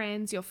 your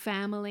friends, your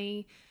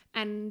family,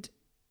 and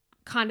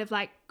kind of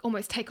like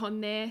almost take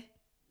on their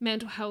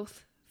mental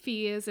health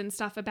fears and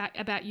stuff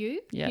about you.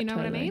 Yeah, you know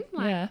what I totally. mean?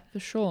 Like, Yeah, for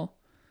sure.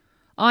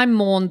 I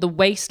mourn the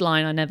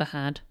waistline I never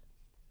had.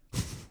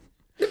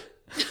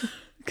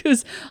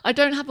 Because I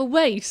don't have a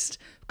waist.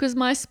 Because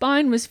my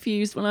spine was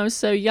fused when I was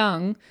so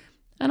young.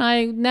 And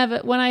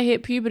when I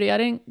hit puberty, I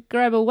didn't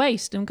grab a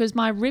waist. And because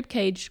my rib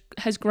cage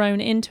has grown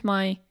into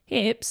my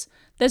hips,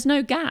 there's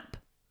no gap.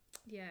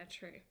 Yeah,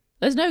 true.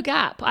 There's no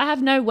gap. I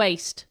have no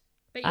waist.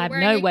 But I you're have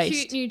wearing no a waist.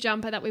 cute new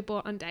jumper that we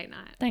bought on date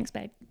night. Thanks,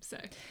 babe. So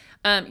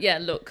Yeah,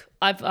 look,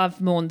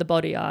 I've mourned the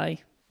body I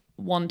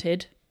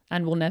wanted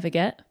and will never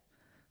get.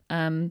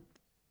 Yeah,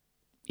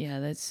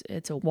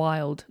 it's a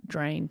wild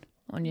drain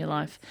on your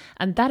life.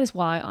 And that is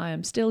why I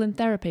am still in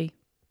therapy.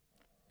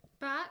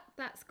 but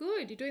that's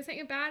good. You're doing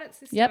something about it,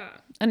 sister. Yep.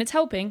 And it's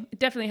helping. It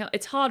definitely helps.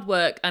 It's hard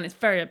work and it's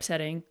very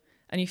upsetting.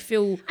 And you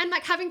feel... And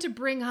like having to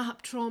bring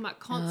up trauma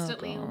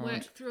constantly and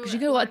work through it. Because you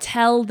got to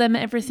tell them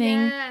everything.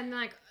 Yeah, and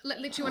like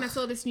literally when I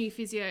saw this new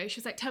physio, she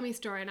was like, tell me a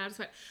story. And I just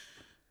went,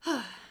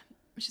 oh.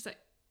 She's like,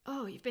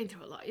 oh, you've been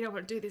through a lot. You don't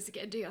want to do this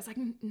again, do you? I was like,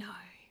 no,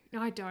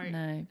 I don't.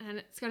 No. And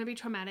it's going to be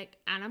traumatic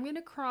and I'm going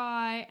to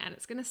cry and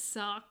it's going to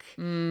suck.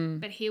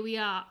 But here we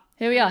are.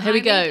 Here we are. Here we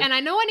go. And I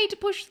know I need to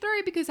push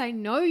through because I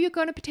know you're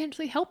going to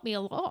potentially help me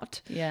a lot.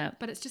 Yeah.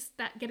 But it's just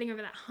that getting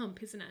over that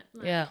hump, isn't it?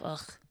 Like, Yeah.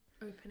 Ugh.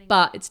 Opening.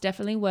 But it's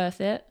definitely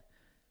worth it.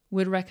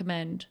 Would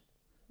recommend.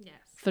 Yes.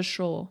 For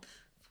sure.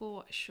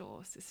 For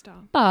sure, sister.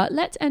 But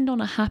let's end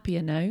on a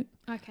happier note.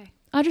 Okay.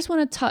 I just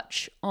want to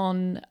touch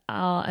on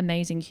our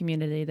amazing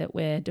community that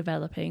we're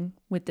developing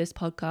with this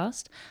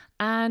podcast.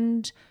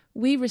 And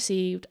we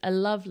received a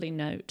lovely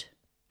note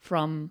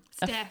from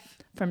Steph.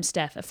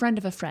 a friend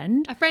of a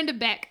friend. A friend of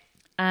Beck.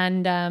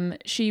 And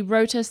she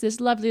wrote us this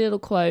lovely little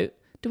quote.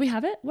 Do we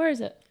have it? Where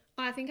is it?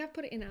 Oh, I think I've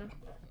put it in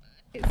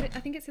I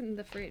think it's in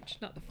the fridge,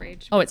 not the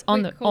fridge. Oh, it's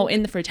in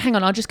the fridge. Hang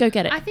on, I'll just go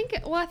get it. I think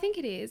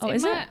it is. Oh,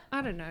 is it?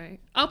 I don't know.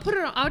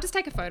 I'll just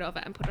take a photo of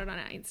it and put it on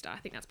our Insta. I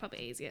think that's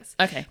probably easiest.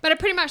 Okay. But it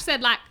pretty much said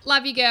like,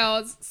 love you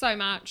girls so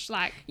much.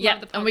 Like, yeah,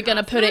 love the podcast. and we're going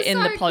to put it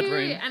in the pod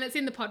room. And it's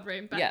in the pod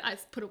room, but Yeah. I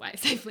put away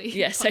safely.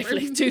 Yeah,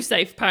 safely. Too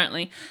safe,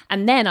 apparently.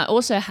 And then I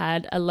also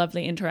had a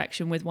lovely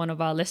interaction with one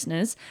of our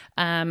listeners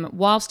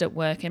whilst at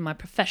work in my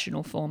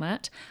professional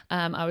format.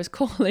 I was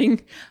calling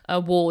a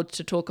ward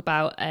to talk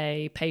about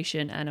a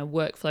patient and a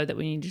workflow that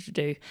we needed to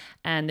do.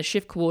 And the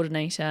shift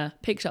coordinator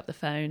picked up the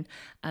phone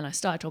and I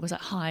started talking. I was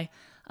like, hi,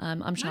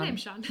 I'm Sean.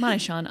 My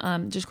name's Sean.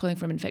 I'm just calling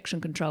from infection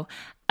control.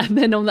 And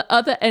then on the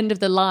other end of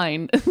the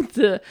line,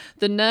 the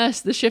nurse,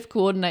 the shift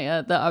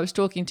coordinator that I was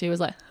talking to was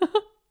like,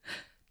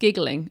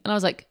 giggling. And I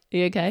was like, are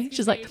you okay?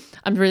 She's like,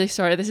 I'm really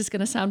sorry. This is going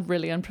to sound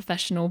really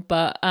unprofessional,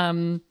 but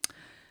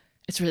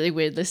it's really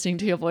weird listening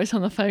to your voice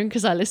on the phone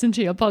because I listen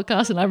to your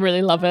podcast and I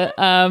really love it.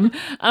 And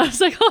I was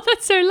like, oh,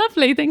 that's so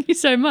lovely. Thank you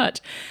so much.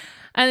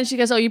 And then she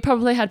goes, oh, you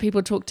probably had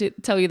people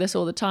tell you this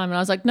all the time. And I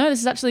was like, no, this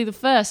is actually the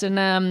first.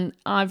 And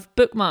I've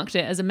bookmarked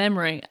it as a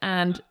memory.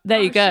 And there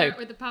you go. Share it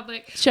with the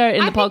public. Share it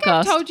in the podcast. I think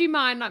I've told you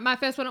mine. Like my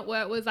first one at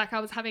work was like I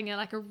was having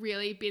a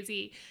really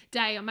busy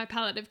day on my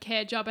palliative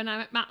care job. And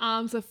my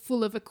arms are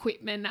full of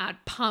equipment. I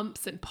had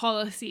pumps and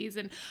policies.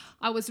 And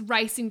I was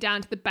racing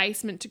down to the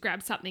basement to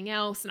grab something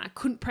else. And I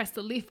couldn't press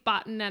the lift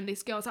button. And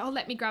this girl was like, oh,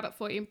 let me grab it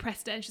for you, and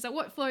pressed it. And she's like,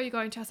 what floor are you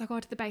going to? I was like, oh,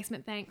 to the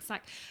basement, thanks.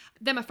 Like,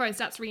 then my phone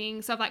starts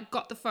ringing. So I've like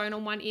got the phone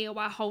on one ear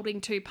while holding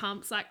two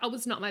pumps. Like I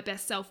was not my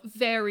best self,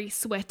 very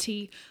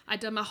sweaty. I'd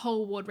done my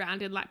whole ward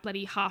round in like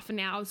bloody half an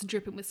hour. I was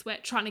dripping with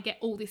sweat trying to get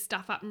all this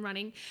stuff up and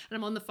running. And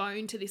I'm on the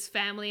phone to this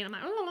family and I'm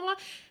like, oh.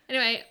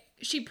 Anyway,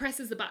 she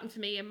presses the button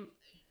for me and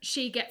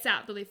she gets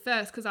out the lift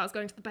first because I was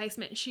going to the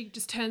basement, and she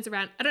just turns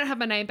around. I don't have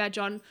my name badge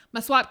on.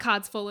 My swipe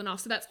card's fallen off.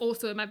 So that's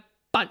also my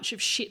bunch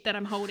of shit that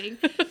I'm holding.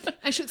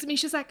 And she looks at me.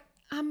 She's like,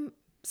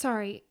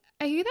 sorry,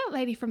 are you that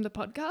lady from the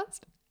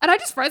podcast? And I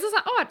just froze. I was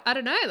like, oh, I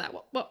don't know. Like,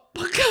 what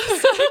podcast?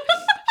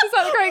 She's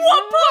like,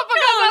 what podcast?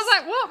 I was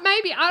like, what?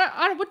 Maybe.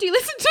 I don't, what do you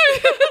listen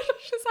to?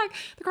 She's like,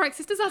 the Correct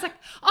Sisters. I was like,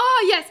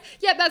 oh, yes.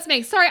 Yeah, that's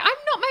me. Sorry, I'm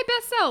not my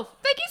best self.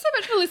 Thank you so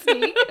much for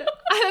listening.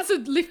 And that's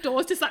the lift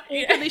doors just like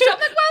awkwardly shut. I'm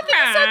like,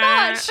 wow,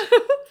 thank you so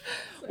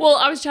much. Well,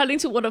 I was chatting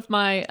to one of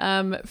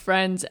my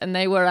friends and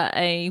they were at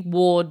a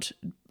ward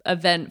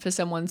event for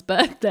someone's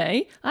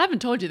birthday. I haven't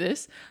told you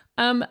this.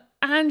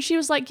 And she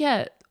was like,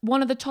 yeah,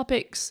 one of the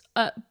topics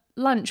at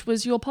lunch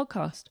was your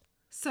podcast.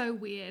 So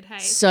weird, hey?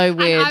 So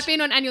weird. And I've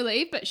been on annual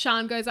leave, but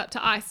Sean goes up to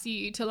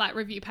ICU to like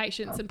review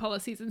patients and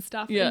policies and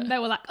stuff. Yeah. And they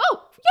were like,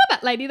 oh, you're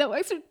that lady that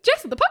works with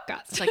Jess with the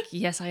podcast. It's like,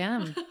 yes, I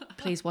am.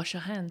 Please wash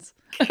your hands.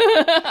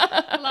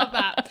 I love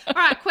that. All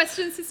right,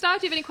 questions, sister.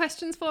 Do you have any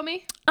questions for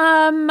me?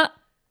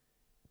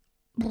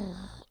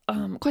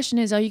 question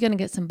is, are you going to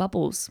get some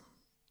bubbles?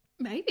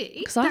 Maybe.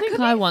 Because I That think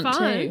could I be want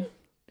fun. to.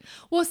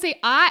 Well, see,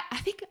 I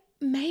think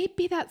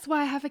maybe that's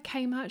why I have a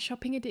Kmart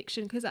shopping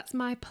addiction, because that's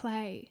my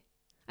play.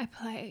 I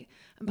play.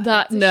 And buy That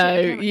lots of no,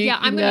 shit at Kmart. you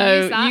I'm going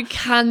to use that. You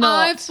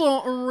cannot. I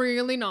bought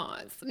really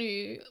nice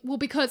new. Well,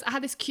 because I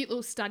had this cute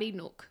little study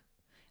nook,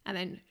 and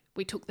then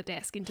we took the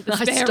desk into the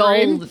I spare stole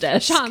room. the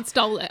desk. Sean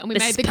stole it, and we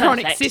This made is the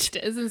Chronic perfect.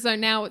 Sisters, and so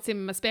now it's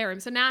in my spare room.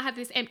 So now I have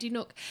this empty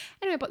nook.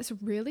 Anyway, I bought this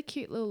really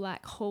cute little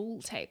like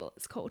hall table.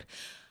 It's called.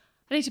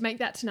 I need to make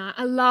that tonight.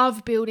 I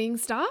love building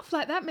stuff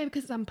like that, maybe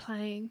because I'm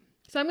playing.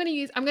 So I'm going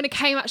to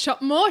Kmart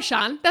shop more,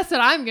 Sean. That's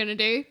what I'm going to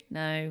do.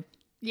 No,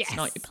 Yes. it's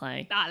not your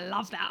play. I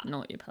love that.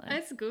 Not your play.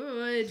 That's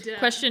good.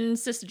 Question,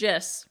 Sister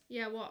Jess.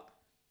 Yeah, what?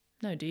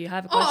 No, do you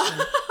have a question?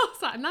 Oh,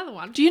 it's like another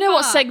one. Do you know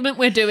what Fuck. segment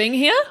we're doing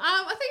here?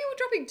 I think you were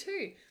dropping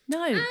two.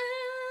 No.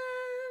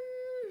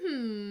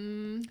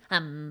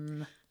 No,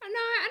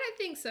 I don't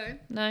think so.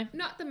 No.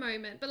 Not at the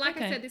moment. But like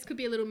I Okay. said, this could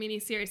be a little mini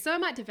series. So I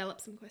might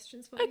develop some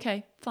questions for you.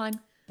 Okay, fine.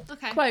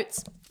 Okay.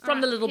 Quotes from All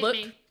right, the little hit book.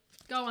 me.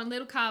 Go on,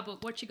 little car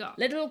book. What you got?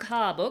 Little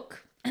car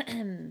book.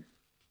 And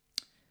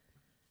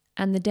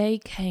the day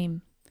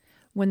came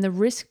when the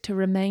risk to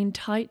remain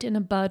tight in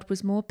a bud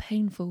was more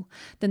painful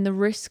than the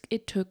risk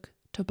it took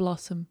to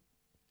blossom.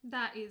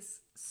 That is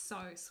so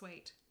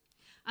sweet.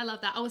 I love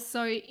that. I was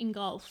so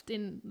engulfed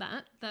in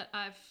that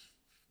I've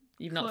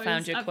You've not closed-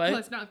 found your I've quote?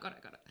 closed- No, I've got it.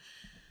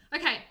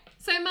 Okay,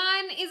 so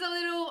mine is a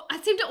little. I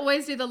seem to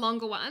always do the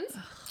longer ones,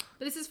 but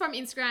this is from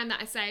Instagram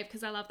that I saved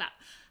because I love that,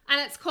 and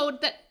it's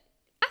called that.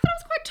 I thought it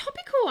was quite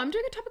topical. I'm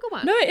doing a topical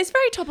one. No, it's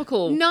very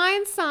topical.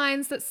 9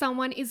 signs that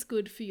someone is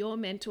good for your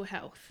mental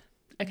health.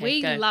 Okay,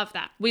 we go. love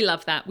that. We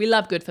love that. We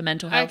love good for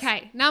mental health.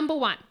 Okay, number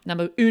 1.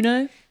 Number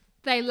uno.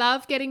 They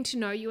love getting to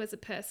know you as a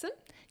person.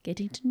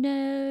 Getting to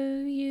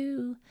know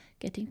you.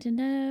 Getting to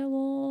know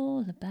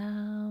all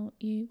about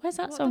you. Where's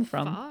that What song the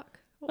from? fuck?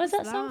 What Where's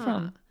was that song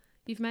from?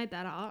 You've made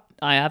that up.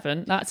 I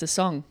haven't. That's a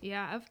song.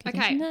 Yeah. Getting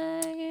to Okay.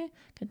 know you,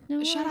 get to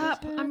know Shut all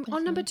up. I'm about on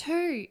you. number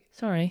 2.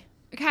 Sorry.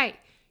 Okay.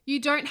 You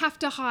don't have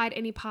to hide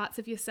any parts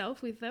of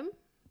yourself with them.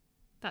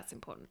 That's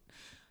important.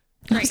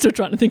 I'm still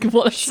trying to think of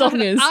what the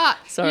song is.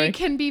 Sorry. You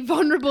can be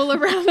vulnerable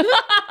around them.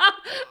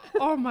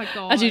 Oh my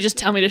God. As you just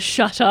tell me to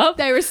shut up.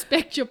 They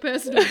respect your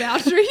personal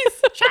boundaries.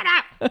 Shut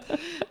up.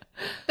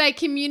 They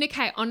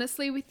communicate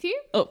honestly with you.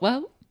 Oh,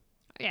 well,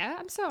 Yeah,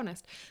 I'm so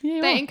honest. yeah,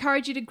 you They are.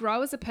 encourage you to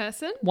grow as a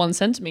person. 1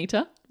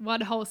 centimetre.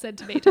 1 whole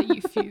centimetre,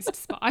 you fused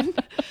spine.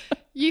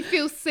 You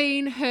feel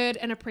seen, heard,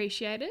 and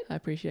appreciated. I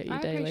appreciate you I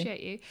daily.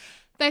 appreciate you.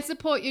 They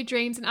support your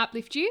dreams and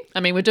uplift you. I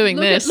mean, we're doing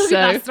Look this, at so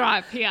us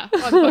thrive here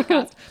on the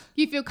podcast.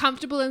 You feel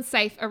comfortable and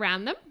safe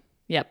around them.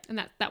 yep. And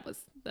that was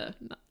the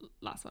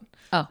last one.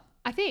 Oh,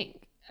 I feel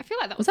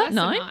like that was Was that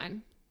less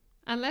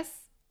than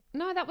 9?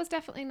 No, that was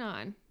definitely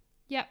 9.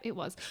 Yep, it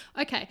was.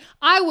 Okay,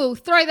 I will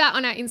throw that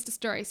on our Insta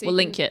story so We'll you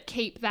link can it.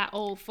 keep that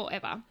all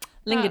forever.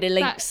 Linkity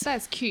links.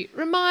 That's cute.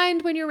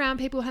 Remind when you're around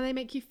people how they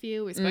make you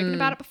feel. We've spoken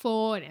about it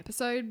before in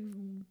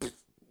episode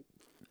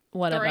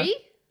whatever. 3.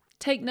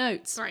 Take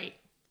notes. 3.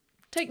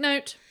 Take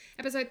note.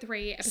 Episode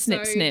 3, Snip,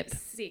 episode snip.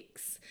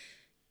 6.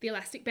 The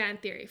Elastic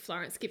Band Theory,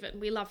 Florence Given.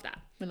 We love that.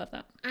 We love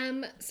that.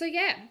 So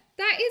yeah,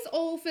 that is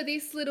all for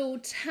this little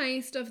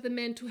taste of the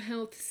mental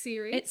health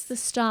series. It's the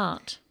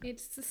start.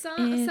 It's the start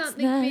of It's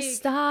something the big.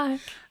 start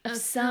of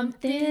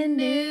something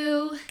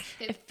new.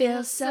 It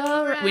feels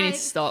so right. We need to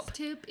stop.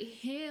 to be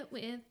here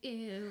with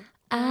you.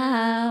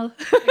 Ow.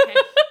 Okay,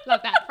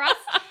 love that for us.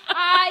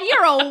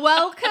 You're all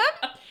welcome.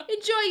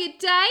 Enjoy your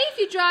day. If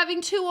you're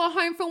driving to or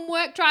home from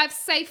work, drive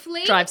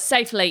safely. Drive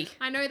safely.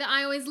 I know that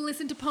I always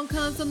listen to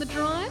podcasts on the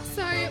drive,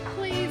 so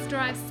please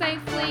drive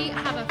safely.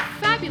 Have a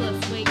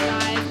fabulous week,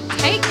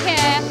 guys. Take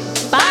care.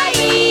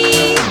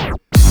 Bye.